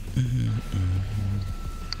 I'm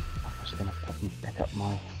just going to pick up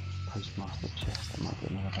my postmaster chest. That might be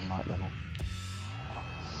another light level.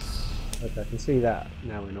 Okay, I can see that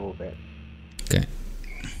now in orbit. Okay.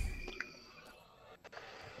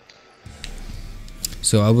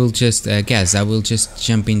 So I will just, guys, I will just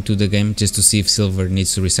jump into the game just to see if Silver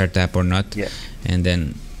needs to restart the app or not. Yeah. And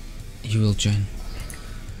then you will join.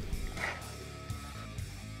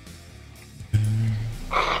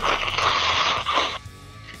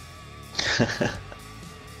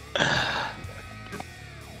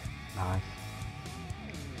 Nice.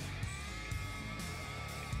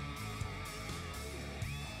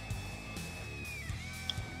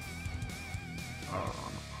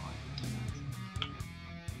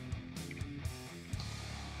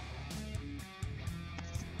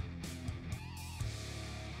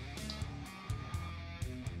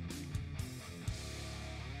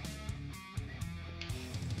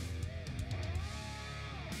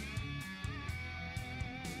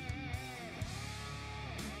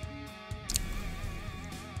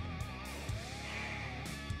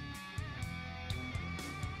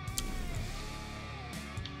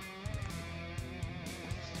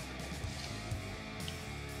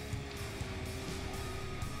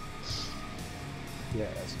 Yeah,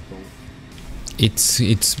 that's cool.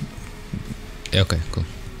 It's okay, cool.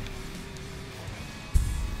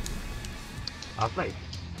 Lovely.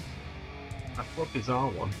 That's what a bizarre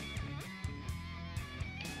one.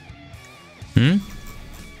 Hmm? Yeah,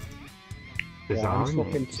 Bizarre. I'm isn't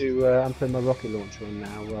swapping it? to. I'm putting my rocket launcher on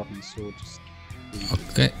now rather than sword. Just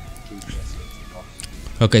Okay.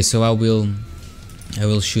 Okay, so I will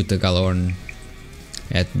shoot the Galorn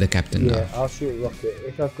at the captain Yeah, now. I'll shoot a rocket.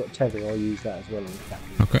 If I've got tether, I'll use that as well on the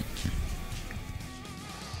captain. Okay.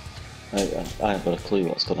 I haven't got a clue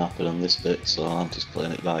what's going to happen on this bit, so I'm just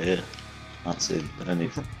playing it by ear. Not seeing any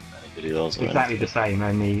videos or Exactly anything. the same,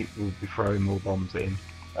 only we'll be throwing more bombs in.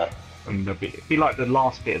 Yeah. And it'll be like the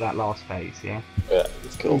last bit of that last phase, yeah? Yeah,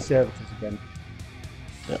 It's cool. 3 servitors again.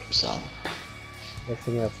 Yep, so.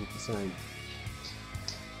 Everything else is the same.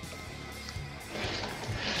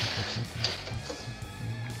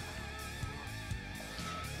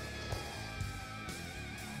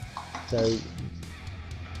 So,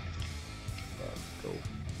 cool.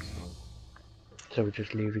 So we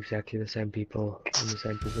just leave exactly the same people in the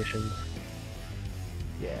same positions.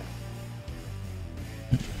 Yeah.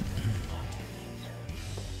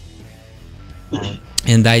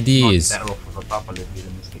 And the idea Might be is, better off with a bubble if you're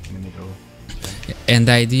going to stick in the middle. and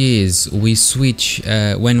the idea is, we switch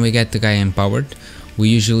when we get the guy empowered. We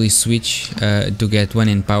usually switch to get one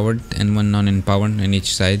empowered and one non-empowered on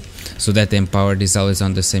each side, so that the empowered is always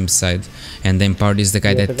on the same side, and the empowered is the guy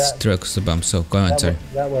Yeah, that but that- strokes the bomb. So go on, sorry.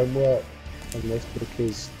 That won't work on this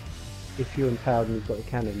because if you're empowered and you've got a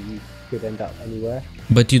cannon, you could end up anywhere.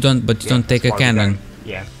 But you don't. But you Yeah, don't take a that's why we cannon. don't-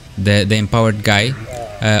 Yeah. The empowered guy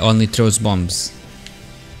only throws bombs.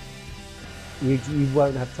 You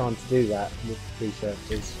won't have time to do that with 3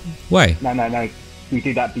 servitors. Why? No. We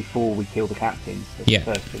do that before we kill the captains. That's Yeah.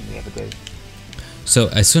 the first thing we ever do. So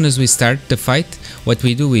as soon as we start the fight, what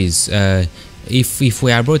we do is, if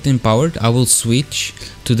we are both empowered, I will switch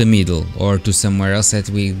to the middle or to somewhere else that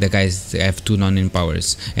the guys have 2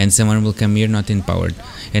 non-empowers, and someone will come here not empowered.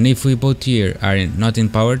 And if we both here are not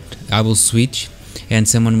empowered, I will switch, and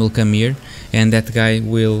someone will come here, and that guy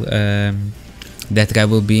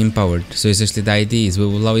will be empowered. So essentially the idea is we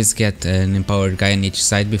will always get an empowered guy on each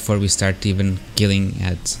side before we start even killing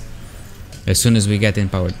heads. As soon as we get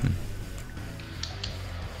empowered.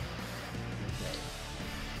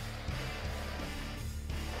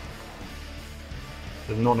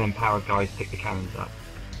 The non-empowered guys pick the cannons up.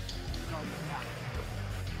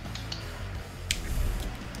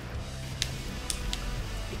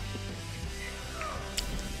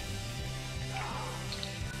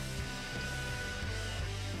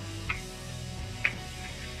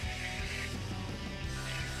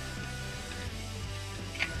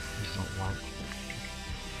 It's not white.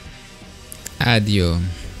 Adio.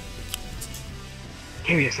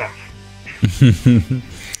 Kill yourself!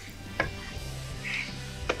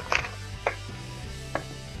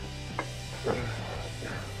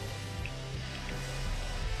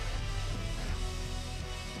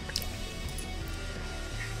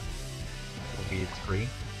 Weird screen.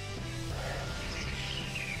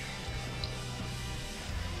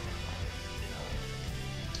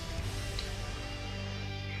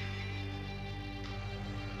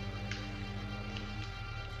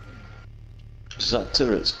 Is that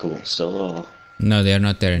turret's cool still, or? No, they are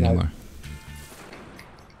not there No. anymore.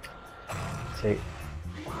 So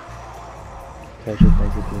there's just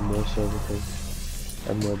basically more servitors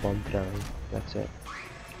and more bomb throwing. That's it.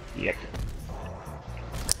 Yep.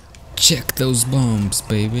 Check those bombs,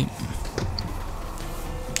 baby.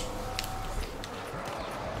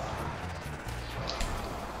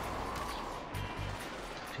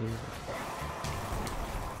 Jesus.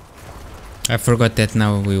 I forgot that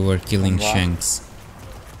now we were killing Wow. Shanks.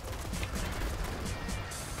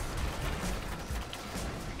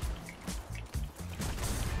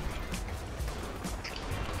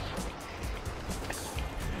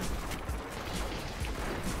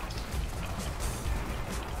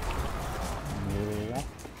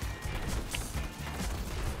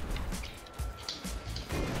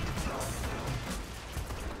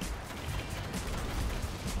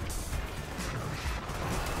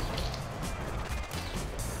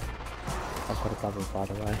 I've got a bubble, by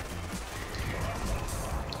the way.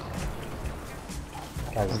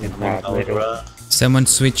 Guys, in the middle. Someone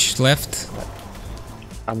switch left.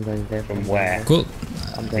 I'm going there From where? Cool.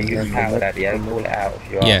 I'm Are going you there empowered, Addy? I'll call it out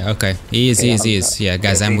if you are. Yeah, okay. He is. Yeah,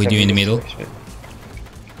 guys, I'm with you in the middle.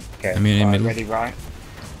 Okay, I'm in the right, middle. ready, right?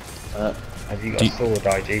 Have you got Do a you- sword,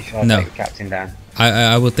 IG? Shall I No. take the captain down?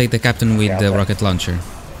 I will take the captain with Okay, the okay. rocket launcher.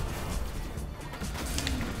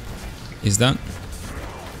 Is that?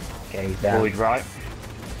 Okay, he's down. Void, right?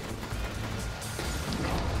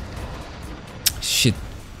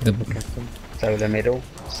 The Solar middle.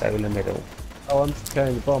 Solar middle. Oh, I'm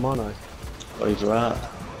carrying the bomb, aren't I? Wait, right.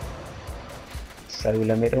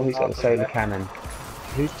 Solar middle. He's got the solar cannon.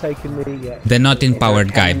 Who's taken me? Yeah. the not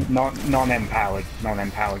empowered guy. Non-empowered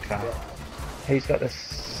guy. Who's got the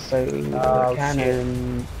solar Oh,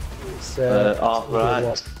 cannon? It's, Right.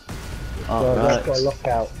 Well, I've Right. got a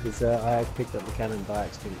lockout because I had picked up the cannon by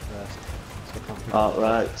accident first. So I can't pick it up.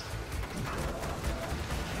 Right.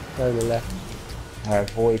 Solar left.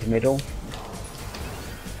 Void middle.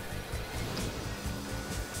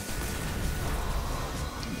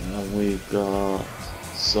 And we've got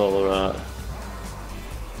solar right.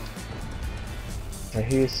 So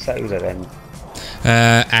who's solar then?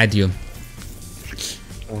 Add you.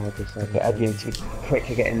 Oh, okay, I'd be too quick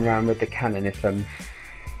at getting around with the cannon if there's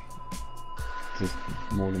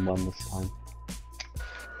more than one this time.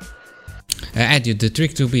 Add you. The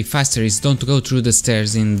trick to be faster is don't go through the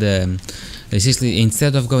stairs in the. Seriously,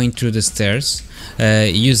 instead of going through the stairs,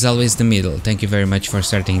 use always the middle. Thank you very much for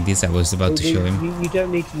starting this. I was about to show him. You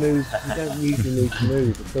don't need to move. You don't usually need to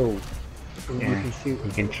move at all. You can shoot.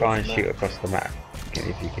 You can try and shoot across the map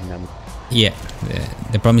if you can. Yeah.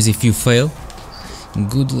 The problem is if you fail,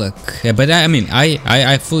 good luck. But I mean,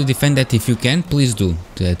 I fully defend that if you can, please do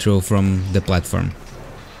throw from the platform.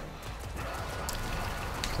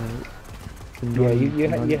 Yeah,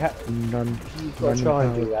 you have to try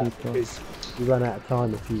and do that because you run out of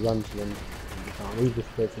time if you run to them. You can't. We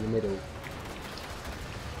just go to the middle.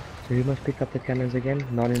 So you must pick up the cannons again?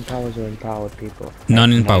 Non-empowered or empowered people?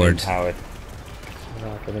 Non-empowered. Non-empowered.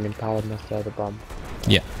 Right, and then empowered must throw the bomb.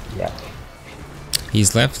 Yeah. Yeah.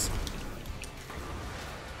 He's left.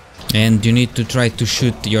 And you need to try to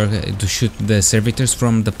shoot the servitors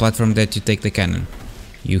from the platform that you take the cannon.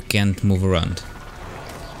 You can't move around.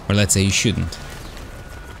 Or let's say you shouldn't.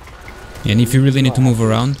 And if you really need to move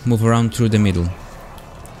around through the middle.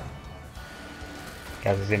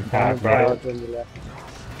 Gaz is empowered, right?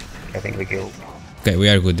 I think we're good. Okay, we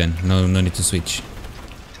are good then. No need to switch.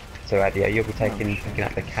 So Adia, you'll be picking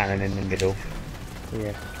up the cannon in the middle.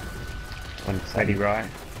 Yeah. Ready right.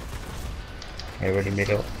 Yeah, ready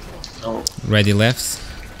middle. No. Ready left.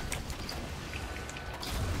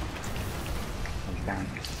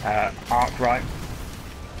 Arc right.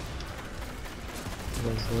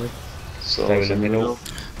 Solar middle.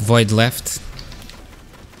 Void left.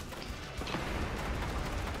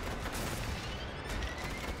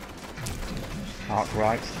 Arc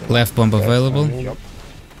right. Left bomb available.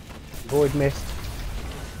 Void missed.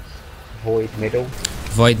 Void middle.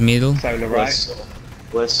 Void middle. Solar right.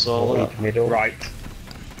 Where's solar? Void middle. Right.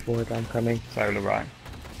 Void, I'm coming. Solar right.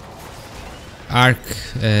 Arc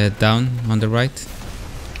down on the right.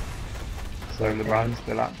 Solar right.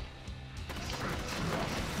 Still up.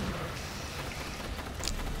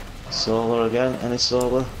 Solar again. Any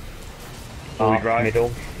solar? Void right.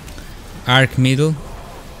 Middle. Arc middle.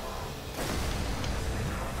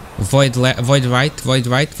 Void right. Void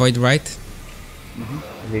right.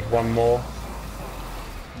 Need one more.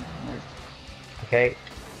 Okay.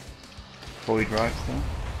 Void right still.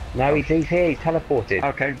 No, he's here. He's teleported.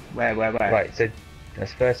 Okay. Where? Right. So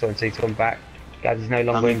that's first one. So he's gone back. Gaz is no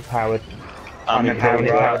longer empowered. I'm empowered.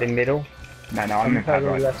 Empowered in middle. No, I'm empowered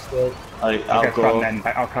right. Left still. I'll go go. front then.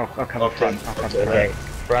 I'll cover Okay. front. I'll cover Okay.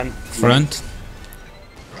 front. Front.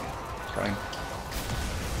 Going.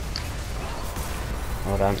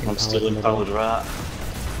 Hold on. I'm still empowered right.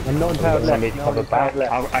 I'm not empowered left. Somebody No, cover I'm back.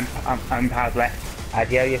 empowered left. I'm empowered left.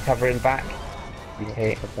 Adio, you're covering back.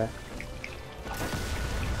 Okay. Back.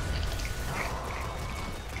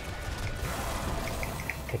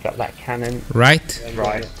 Pick up that cannon. Right.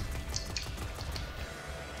 Right.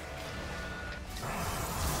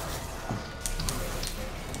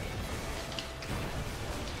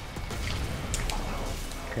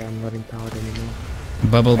 Okay, I'm not empowered anymore.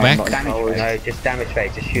 Bubble back. No, just damage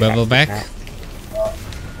phase. Just shoot. Bubble back.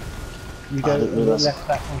 You go didn't realise. left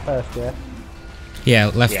platform first, yeah? Yeah,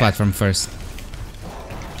 left Yeah. platform first.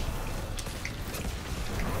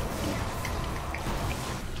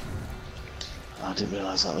 I didn't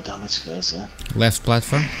realise that was damage phase, yeah. Left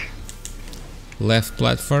platform. Left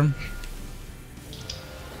platform.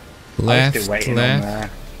 Left, waiting left. on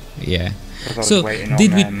Yeah. I was So waiting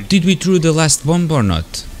did on, we throw the last bomb or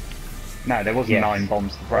not? No, there wasn't Yes. 9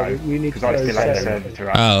 bombs to throw. You need Because to I throw still had the 7. servitor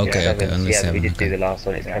up. Oh, okay, Seven. okay, only Yeah, we 7. did do Okay. the last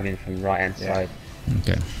one. It's Yeah. coming from right hand Yeah. side.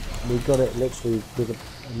 Okay. We got it literally with a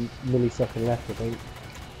millisecond left, I think.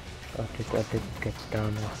 I did get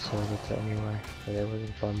down there, so that's anyway. So there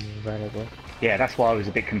wasn't bomb available. Yeah, that's why I was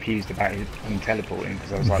a bit confused about him teleporting,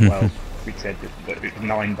 because I was like, well, we said that it was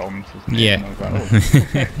 9 bombs, wasn't it? Yeah. And I was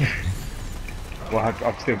like, oh. Well,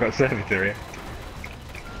 I've still got a servitor here.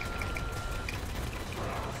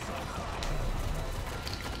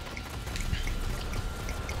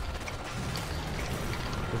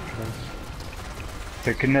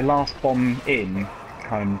 So can the last bomb in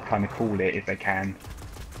kind of call it if they can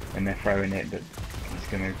when they're throwing it, but it's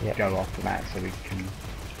going to go after that so we can...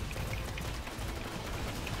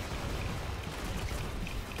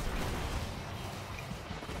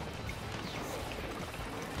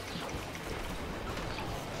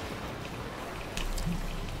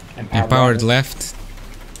 Empowered left.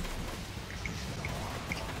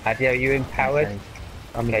 Adi, are you empowered?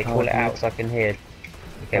 Okay, call it out so I can hear.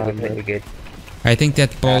 Okay, we're good. I think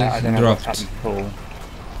that Paul I don't know what's dropped. happened to Paul.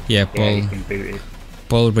 Yeah, Yeah, Paul. he's been booted.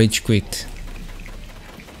 Paul rage quit.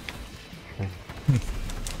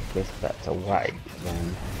 Guess that's a way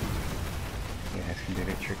then. Yeah, it's going to be a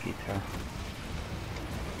bit tricky to...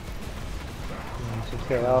 Just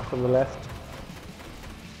get off on the left.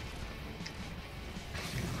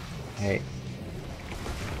 Hey,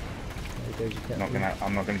 There goes your captain.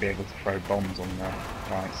 I'm not gonna be able to throw bombs on the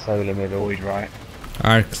right. solar middle. Void right.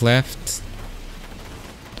 Arc left.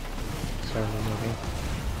 Solar middle.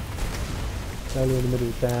 Solar in the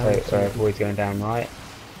middle down. So, void's going down right.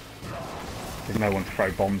 There's no one to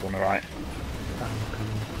throw bombs on the right.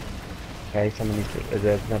 Okay, someone needs to,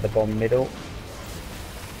 there's another bomb middle.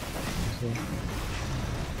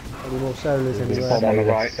 Any more solars There's a anywhere? bomb on the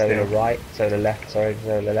right Solar still. right, solar left, sorry,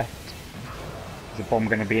 solar left. There's a bomb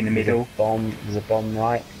going to be in the middle. There's a bomb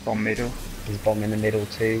right, Bomb middle. there's a bomb in the middle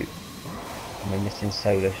too. And we're missing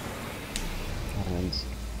solar. And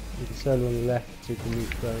There's a solar on the left to the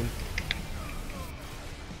nuke zone.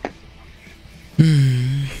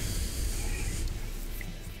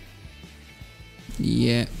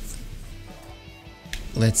 Yeah.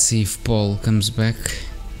 Let's see if Paul comes back.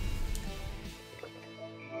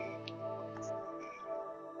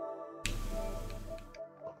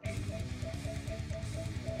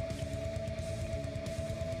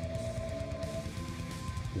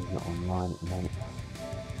 he's not online at the moment.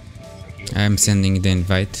 I'm sending the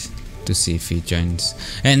invite to see if he joins.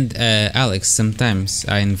 And Alex, sometimes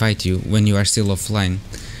I invite you when you are still offline.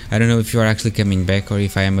 I don't know if you are actually coming back or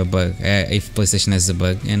if I am a bug, if PlayStation has a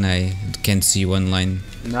bug and I can't see you online.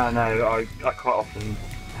 No, I quite often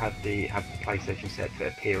have the PlayStation set to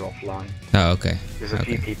appear offline. Oh, okay. There's a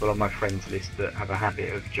few Okay. people on my friends list that have a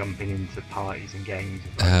habit of jumping into parties and games.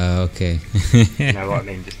 Okay. You know what I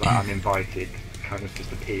mean? Just like uninvited, kind of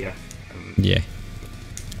just appear. Yeah.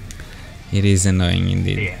 It is annoying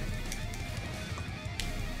indeed. Yeah.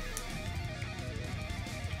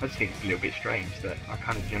 I just think it's a little bit strange that I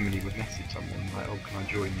kind of generally would message someone like, "Oh, can I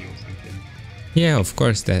join you?" or something. Yeah, of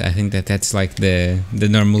course. That I think that's like the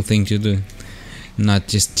normal thing to do. Not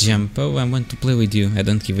just jump. Oh, I want to play with you. I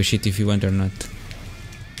don't give a shit if you want or not.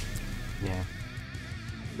 Yeah.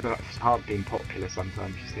 But it's hard being popular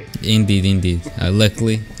sometimes, you see. Indeed.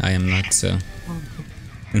 Luckily, I am not so.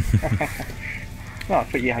 Well, I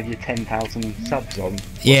thought you had your 10,000 subs on.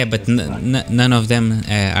 Yeah, but none of them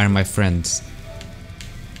are my friends.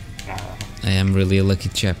 I am really a lucky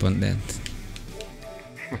chap on that.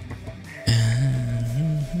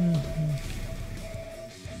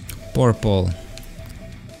 Poor Paul.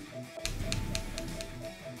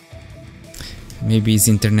 Maybe his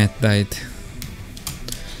internet died.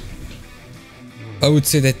 I would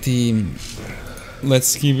say that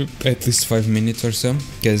let's give it at least 5 minutes or so,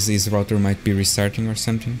 because his router might be restarting or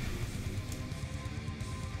something.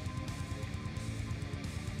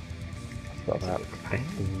 It's got about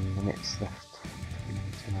 15 minutes left.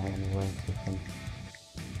 Tonight anyway, so some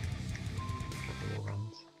couple of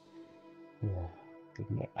runs. Yeah, we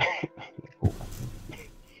can get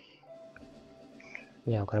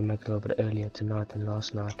yeah, I'm gonna make it a little bit earlier tonight than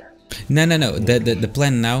last night. No. The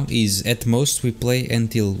plan now is at most we play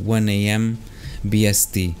until 1 AM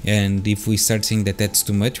BST, and if we start seeing that that's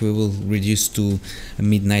too much, we will reduce to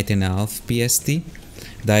midnight and a half PST.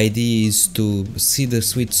 The idea is to see the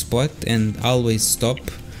sweet spot and always stop,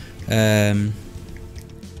 when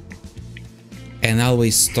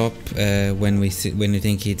we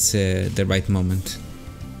think it's the right moment.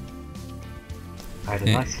 I had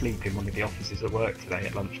a nice sleep in one of the offices at work today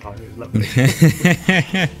at lunchtime. It was lovely.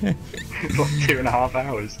 For 2.5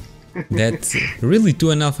 hours. That's really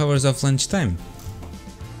 2.5 hours of lunchtime.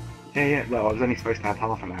 Yeah. Well, I was only supposed to have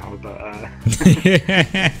half an hour, but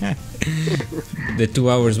The 2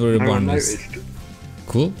 hours were a no one bonus. noticed.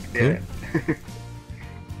 Cool. Yeah.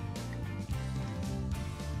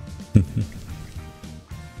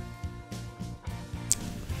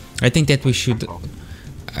 I think that we should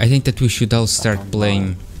all start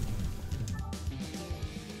playing.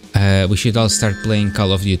 We should all start playing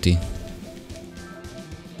Call of Duty.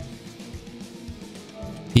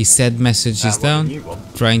 He said message is What, the down. new one?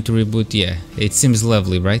 Trying to reboot. Yeah, it seems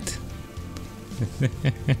lovely, right?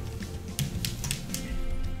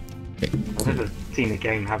 never seen a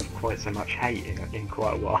game have quite so much hate in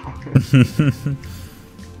quite a while.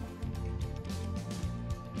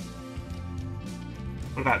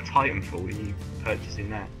 What about Titanfall? Are you purchasing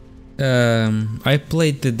that? I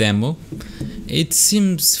played the demo. It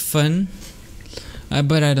seems fun,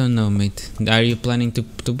 but I don't know, mate. Are you planning to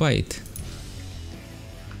buy it?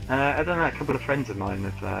 I don't know. A couple of friends of mine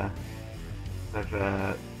have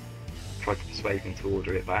tried to persuade me to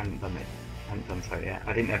order it, but I haven't done it. I haven't done so yet.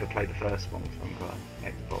 I didn't ever play the first one, so I've got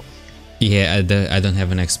an Xbox. Yeah, I don't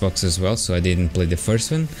have an Xbox as well, so I didn't play the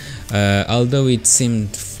first one. Although it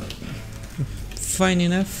seemed fine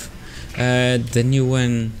enough. The new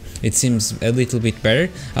one, it seems a little bit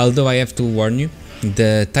better. Although I have to warn you,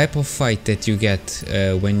 the type of fight that you get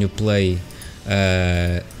when you play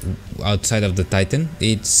outside of the Titan,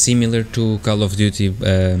 it's similar to Call of Duty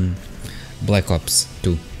Black Ops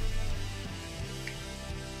 2.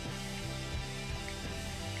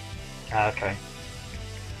 Okay.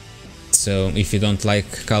 So if you don't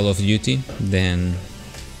like Call of Duty, then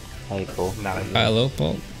Hey, Paul. No, hello,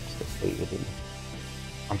 Paul.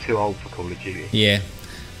 I'm too old for Call of Duty. Yeah,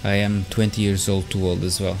 I am 20 years old, too old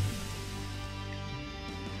as well.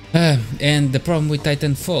 And the problem with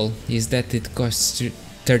Titanfall is that it costs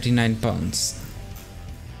 £39.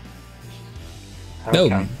 Okay.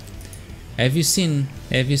 No. Have you seen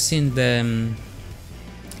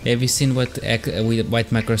what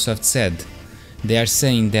Microsoft said? They are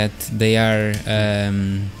saying that they are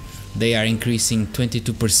increasing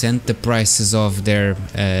 22% the prices of their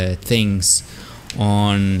things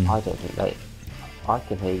on. I don't think they. I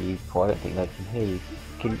can hear you, Paul. I don't think they can hear you.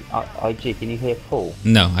 IG, can you hear Paul?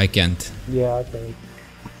 No, I can't. Yeah, I can.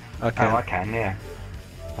 Okay. Oh, I can, yeah.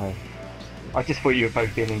 Oh. I just thought you were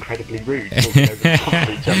both being incredibly rude, talking over the top of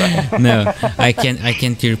each other. No, I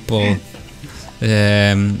can't hear Paul.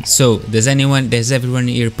 So does everyone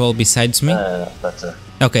hear Paul besides me? Better.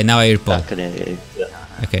 Okay, now I hear Paul. I can hear you. Yeah.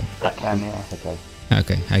 Okay. I can, yeah. Okay.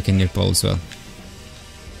 Okay, I can hear Paul as well.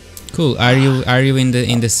 Cool. Are you in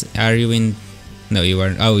this? Are you in? No, you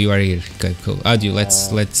are. Oh, you are here. Okay, cool. Audio. Let's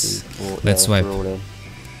swipe. Let's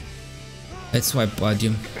swipe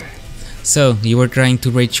audio. So you were trying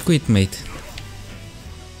to rage quit, mate.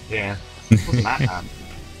 Yeah. Wasn't that bad?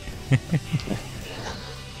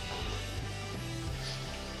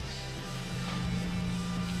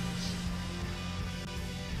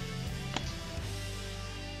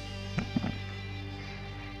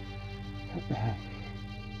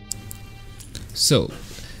 So,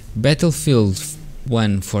 Battlefield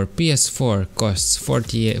 1 for PS4 costs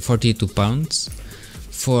 £42,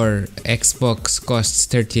 for Xbox costs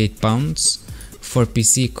 £38, for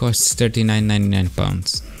PC costs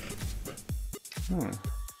 £39.99.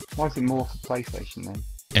 Why is it more for PlayStation then?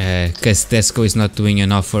 Because Tesco is not doing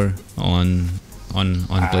an offer on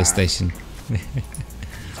PlayStation.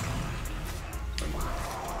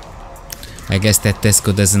 I guess that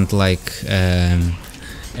Tesco doesn't like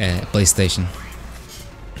PlayStation.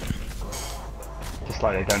 Just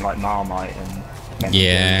like they don't like Marmite and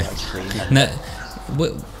Yeah. No.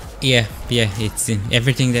 Yeah. It's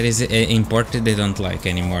everything that is imported. They don't like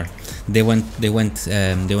anymore. They want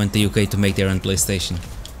the UK to make their own PlayStation.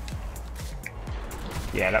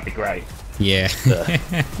 Yeah, that'd be great. Yeah.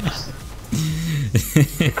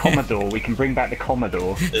 The Commodore, we can bring back the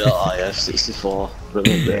Commodore. Yeah, IF64.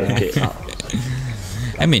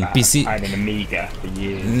 I mean, PC. I had an Amiga for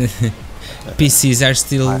years. PCs are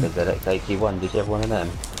still. I had a ZX81. Did you have one of them?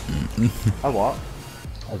 Oh, what?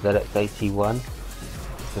 A ZX81.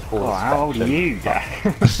 Before Oh, how old are you, Jack?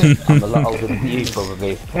 I'm a lot older than you,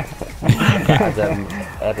 probably. It had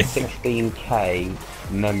a 16K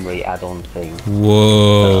memory add-on thing.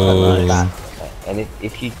 Whoa. And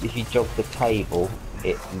if you jogged the cable,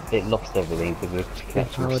 it lost everything because the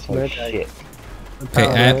connection was so shit.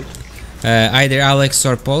 Okay, either Alex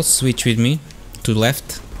or Paul, switch with me to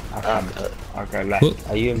left. I'll go left. Cool.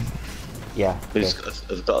 Are you? Yeah.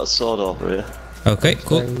 I've got a sword over here. Okay,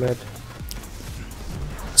 cool.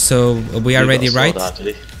 So we are ready, right?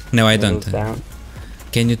 No, I don't.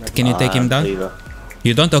 Can you take him down?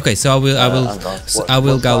 You don't? Okay, so I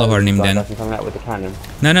will Gallahorn him then.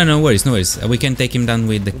 No worries. We can take him down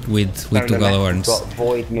with two Gallahorns.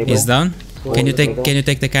 He's down. Can you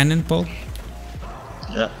take the cannon, Paul?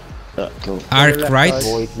 Yeah. Cool. Arc right.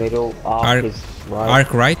 Void middle. Arc is right.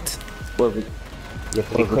 Arc right. Where we? You have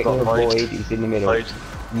to be quick on the void. He's in the middle. Void.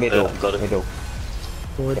 Middle. Yeah, got it. Middle.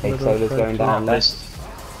 Void, Okay, middle, Solar's going down Missed. left.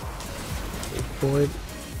 Void.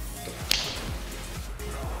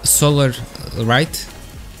 Solar right.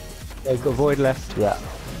 Yeah, got void left. Yeah.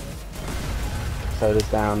 Solar's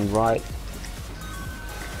down right.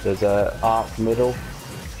 There's a arc middle.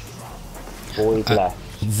 Void left.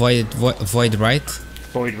 Void right.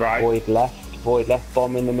 Void right. Void left. Void left.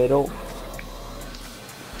 Bomb in the middle.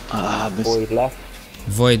 Void left.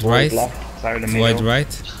 Void right. Left. Solar Void middle.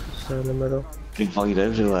 right. So in the middle. Void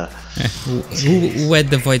everywhere. Who had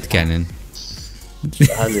the void cannon?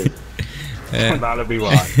 Handed. That'll be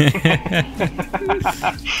why.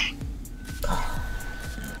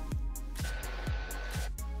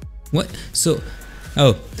 What? So,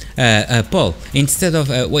 Paul. Instead of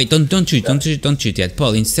wait, don't shoot yet,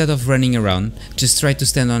 Paul. Instead of running around, just try to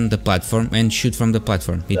stand on the platform and shoot from the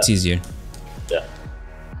platform. It's easier. Yeah.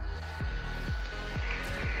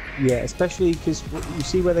 Yeah, especially because you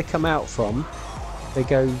see where they come out from. They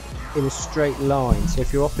go in a straight line. So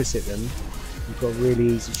if you're opposite them, you've got a really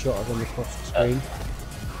easy shot of them across the screen.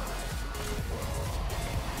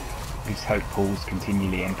 Just hope Paul's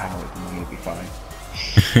continually empowered and then he'll be fine.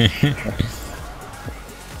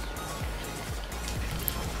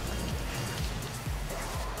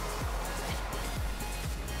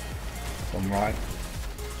 One right.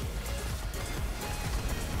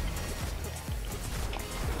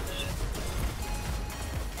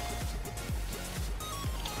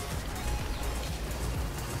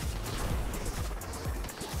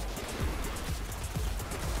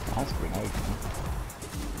 That's been open.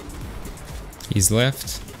 He's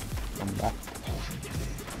left. One back.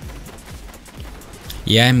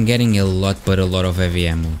 Yeah, I'm getting a lot of heavy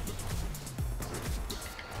ammo.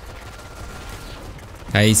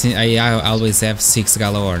 I always have 6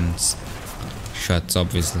 Gallahorns shots,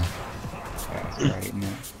 obviously. That's great, isn't it?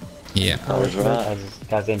 Yeah.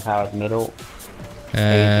 Gaz empowered middle.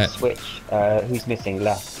 Switch. Who's missing?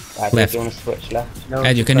 Left. Left. Do you want to switch left? No,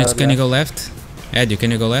 Ed, can you go left? Ed,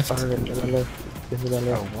 can you go left?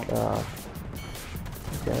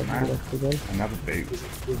 Another boot.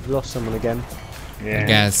 We've lost someone again. Yeah.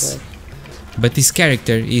 Gas. But this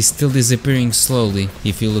character is still disappearing slowly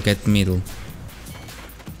if you look at middle.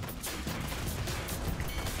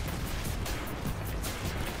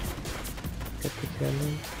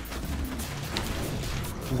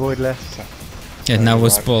 Void left. And now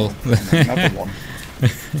was Paul. Another one.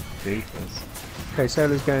 Jeepers. Okay,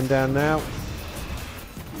 Solar's going down now.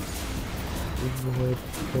 Void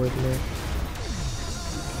left.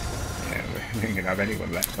 Yeah, we ain't gonna have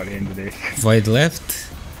anyone left by the end of this Void left.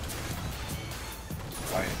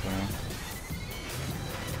 fight as well.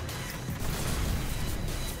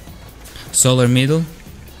 Solar middle.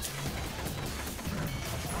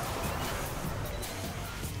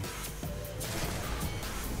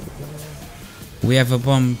 We have a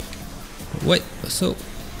bomb. What? So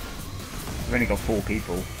We've only got 4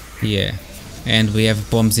 people. yeah, and we have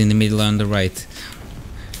bombs in the middle on the right.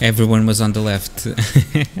 Everyone was on the left.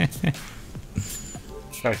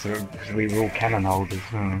 So we were all cannon holders.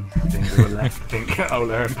 I think we were left. I think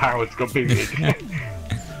Ola and Powered's got booted.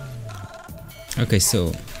 Okay,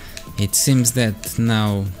 so it seems that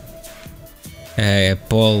now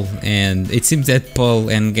Paul and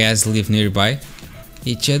Gaz live nearby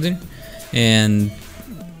each other, and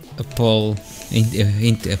Paul's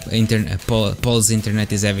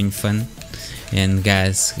internet is having fun, and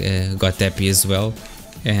Gaz got happy as well,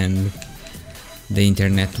 and the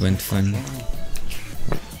internet went fun.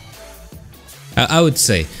 I would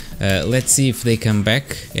say let's see if they come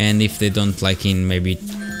back, and if they don't, like in maybe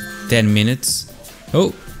 10 minutes.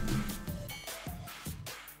 Oh,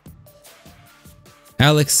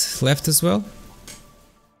 Alex left as well.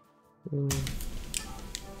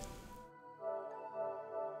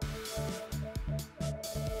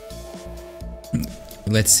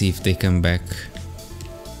 Let's see if they come back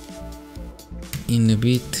in a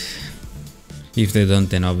bit. If they don't,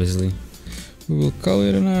 then obviously we will call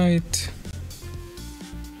it a night.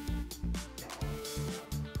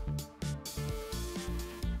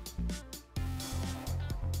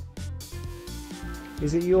 Are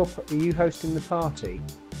you hosting the party?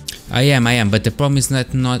 I am, but the problem is not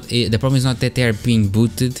that they are being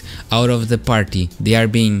booted out of the party. They are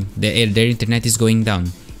being their internet is going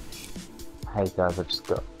down. Hey guys, I just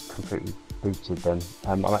got completely booted then.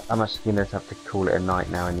 I'm actually gonna have to call it a night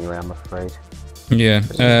now anyway, I'm afraid. Yeah.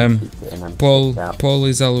 Paul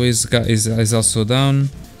is also down,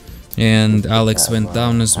 and Alex went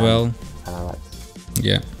down as well.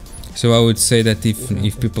 Yeah. So I would say that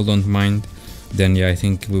if people don't mind, then yeah, I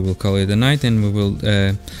think we will call it a night, and we will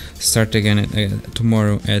start again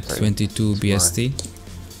tomorrow at 22 BST.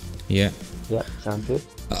 Yeah. Yeah, sounds good.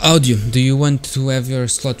 Audio, do you want to have your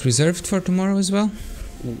slot reserved for tomorrow as well?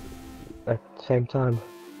 At the same time?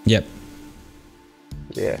 Yep.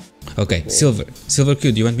 Yeah. Okay, Silver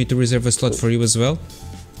Q, do you want me to reserve a slot for you as well?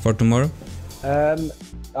 For tomorrow?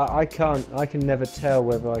 I can't. I can never tell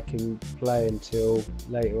whether I can play until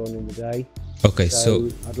later on in the day. Okay, so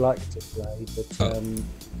I'd like to play, but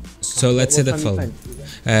so let's say the what time following. you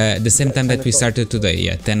playing? The same time that we 10 o'clock? started today,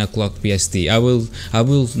 yeah, 10 o'clock PST. I will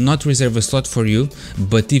not reserve a slot for you,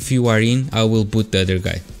 but if you are in, I will put the other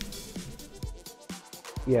guy.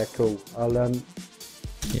 Yeah, cool. I'll Yeah.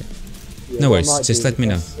 Yeah, No what I worries, might just do let is me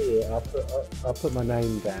if I know. see it, I'll put my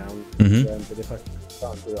name down. Mhm. But if I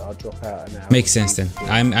can't do it, I'll drop out an hour. Makes sense then.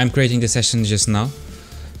 I'm creating the session just now.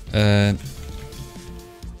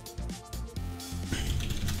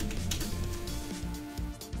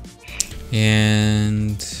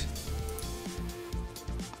 And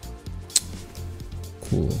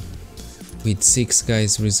cool. With 6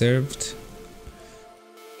 guys reserved.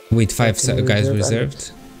 With 5 Can you guys reserve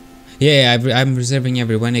reserved. Yeah, I'm reserving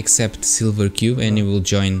everyone except Silver Cube, and he will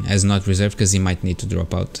join as not reserved because he might need to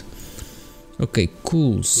drop out. Okay,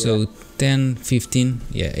 cool. So 10, 15.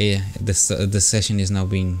 Yeah. The session is now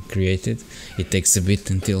being created. It takes a bit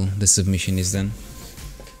until the submission is done.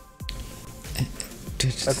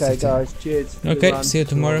 Okay, guys. Cheers. Good Okay, run. see you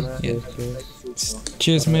tomorrow. Good Yeah. run.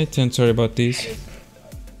 Cheers, mate, and sorry about this.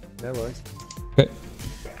 No worries.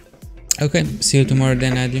 Okay, see you tomorrow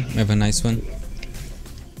then, Adi. Have a nice one.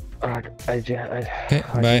 Alright, Okay,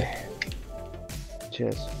 bye.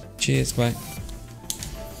 Cheers. Cheers, bye.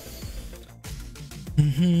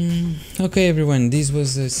 Okay, everyone, this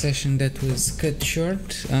was a session that was cut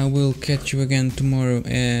short. I will catch you again tomorrow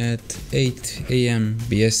at 8 AM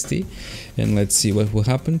BST, and let's see what will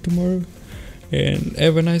happen tomorrow. And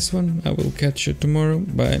have a nice one. I will catch you tomorrow.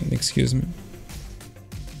 Bye. Excuse me.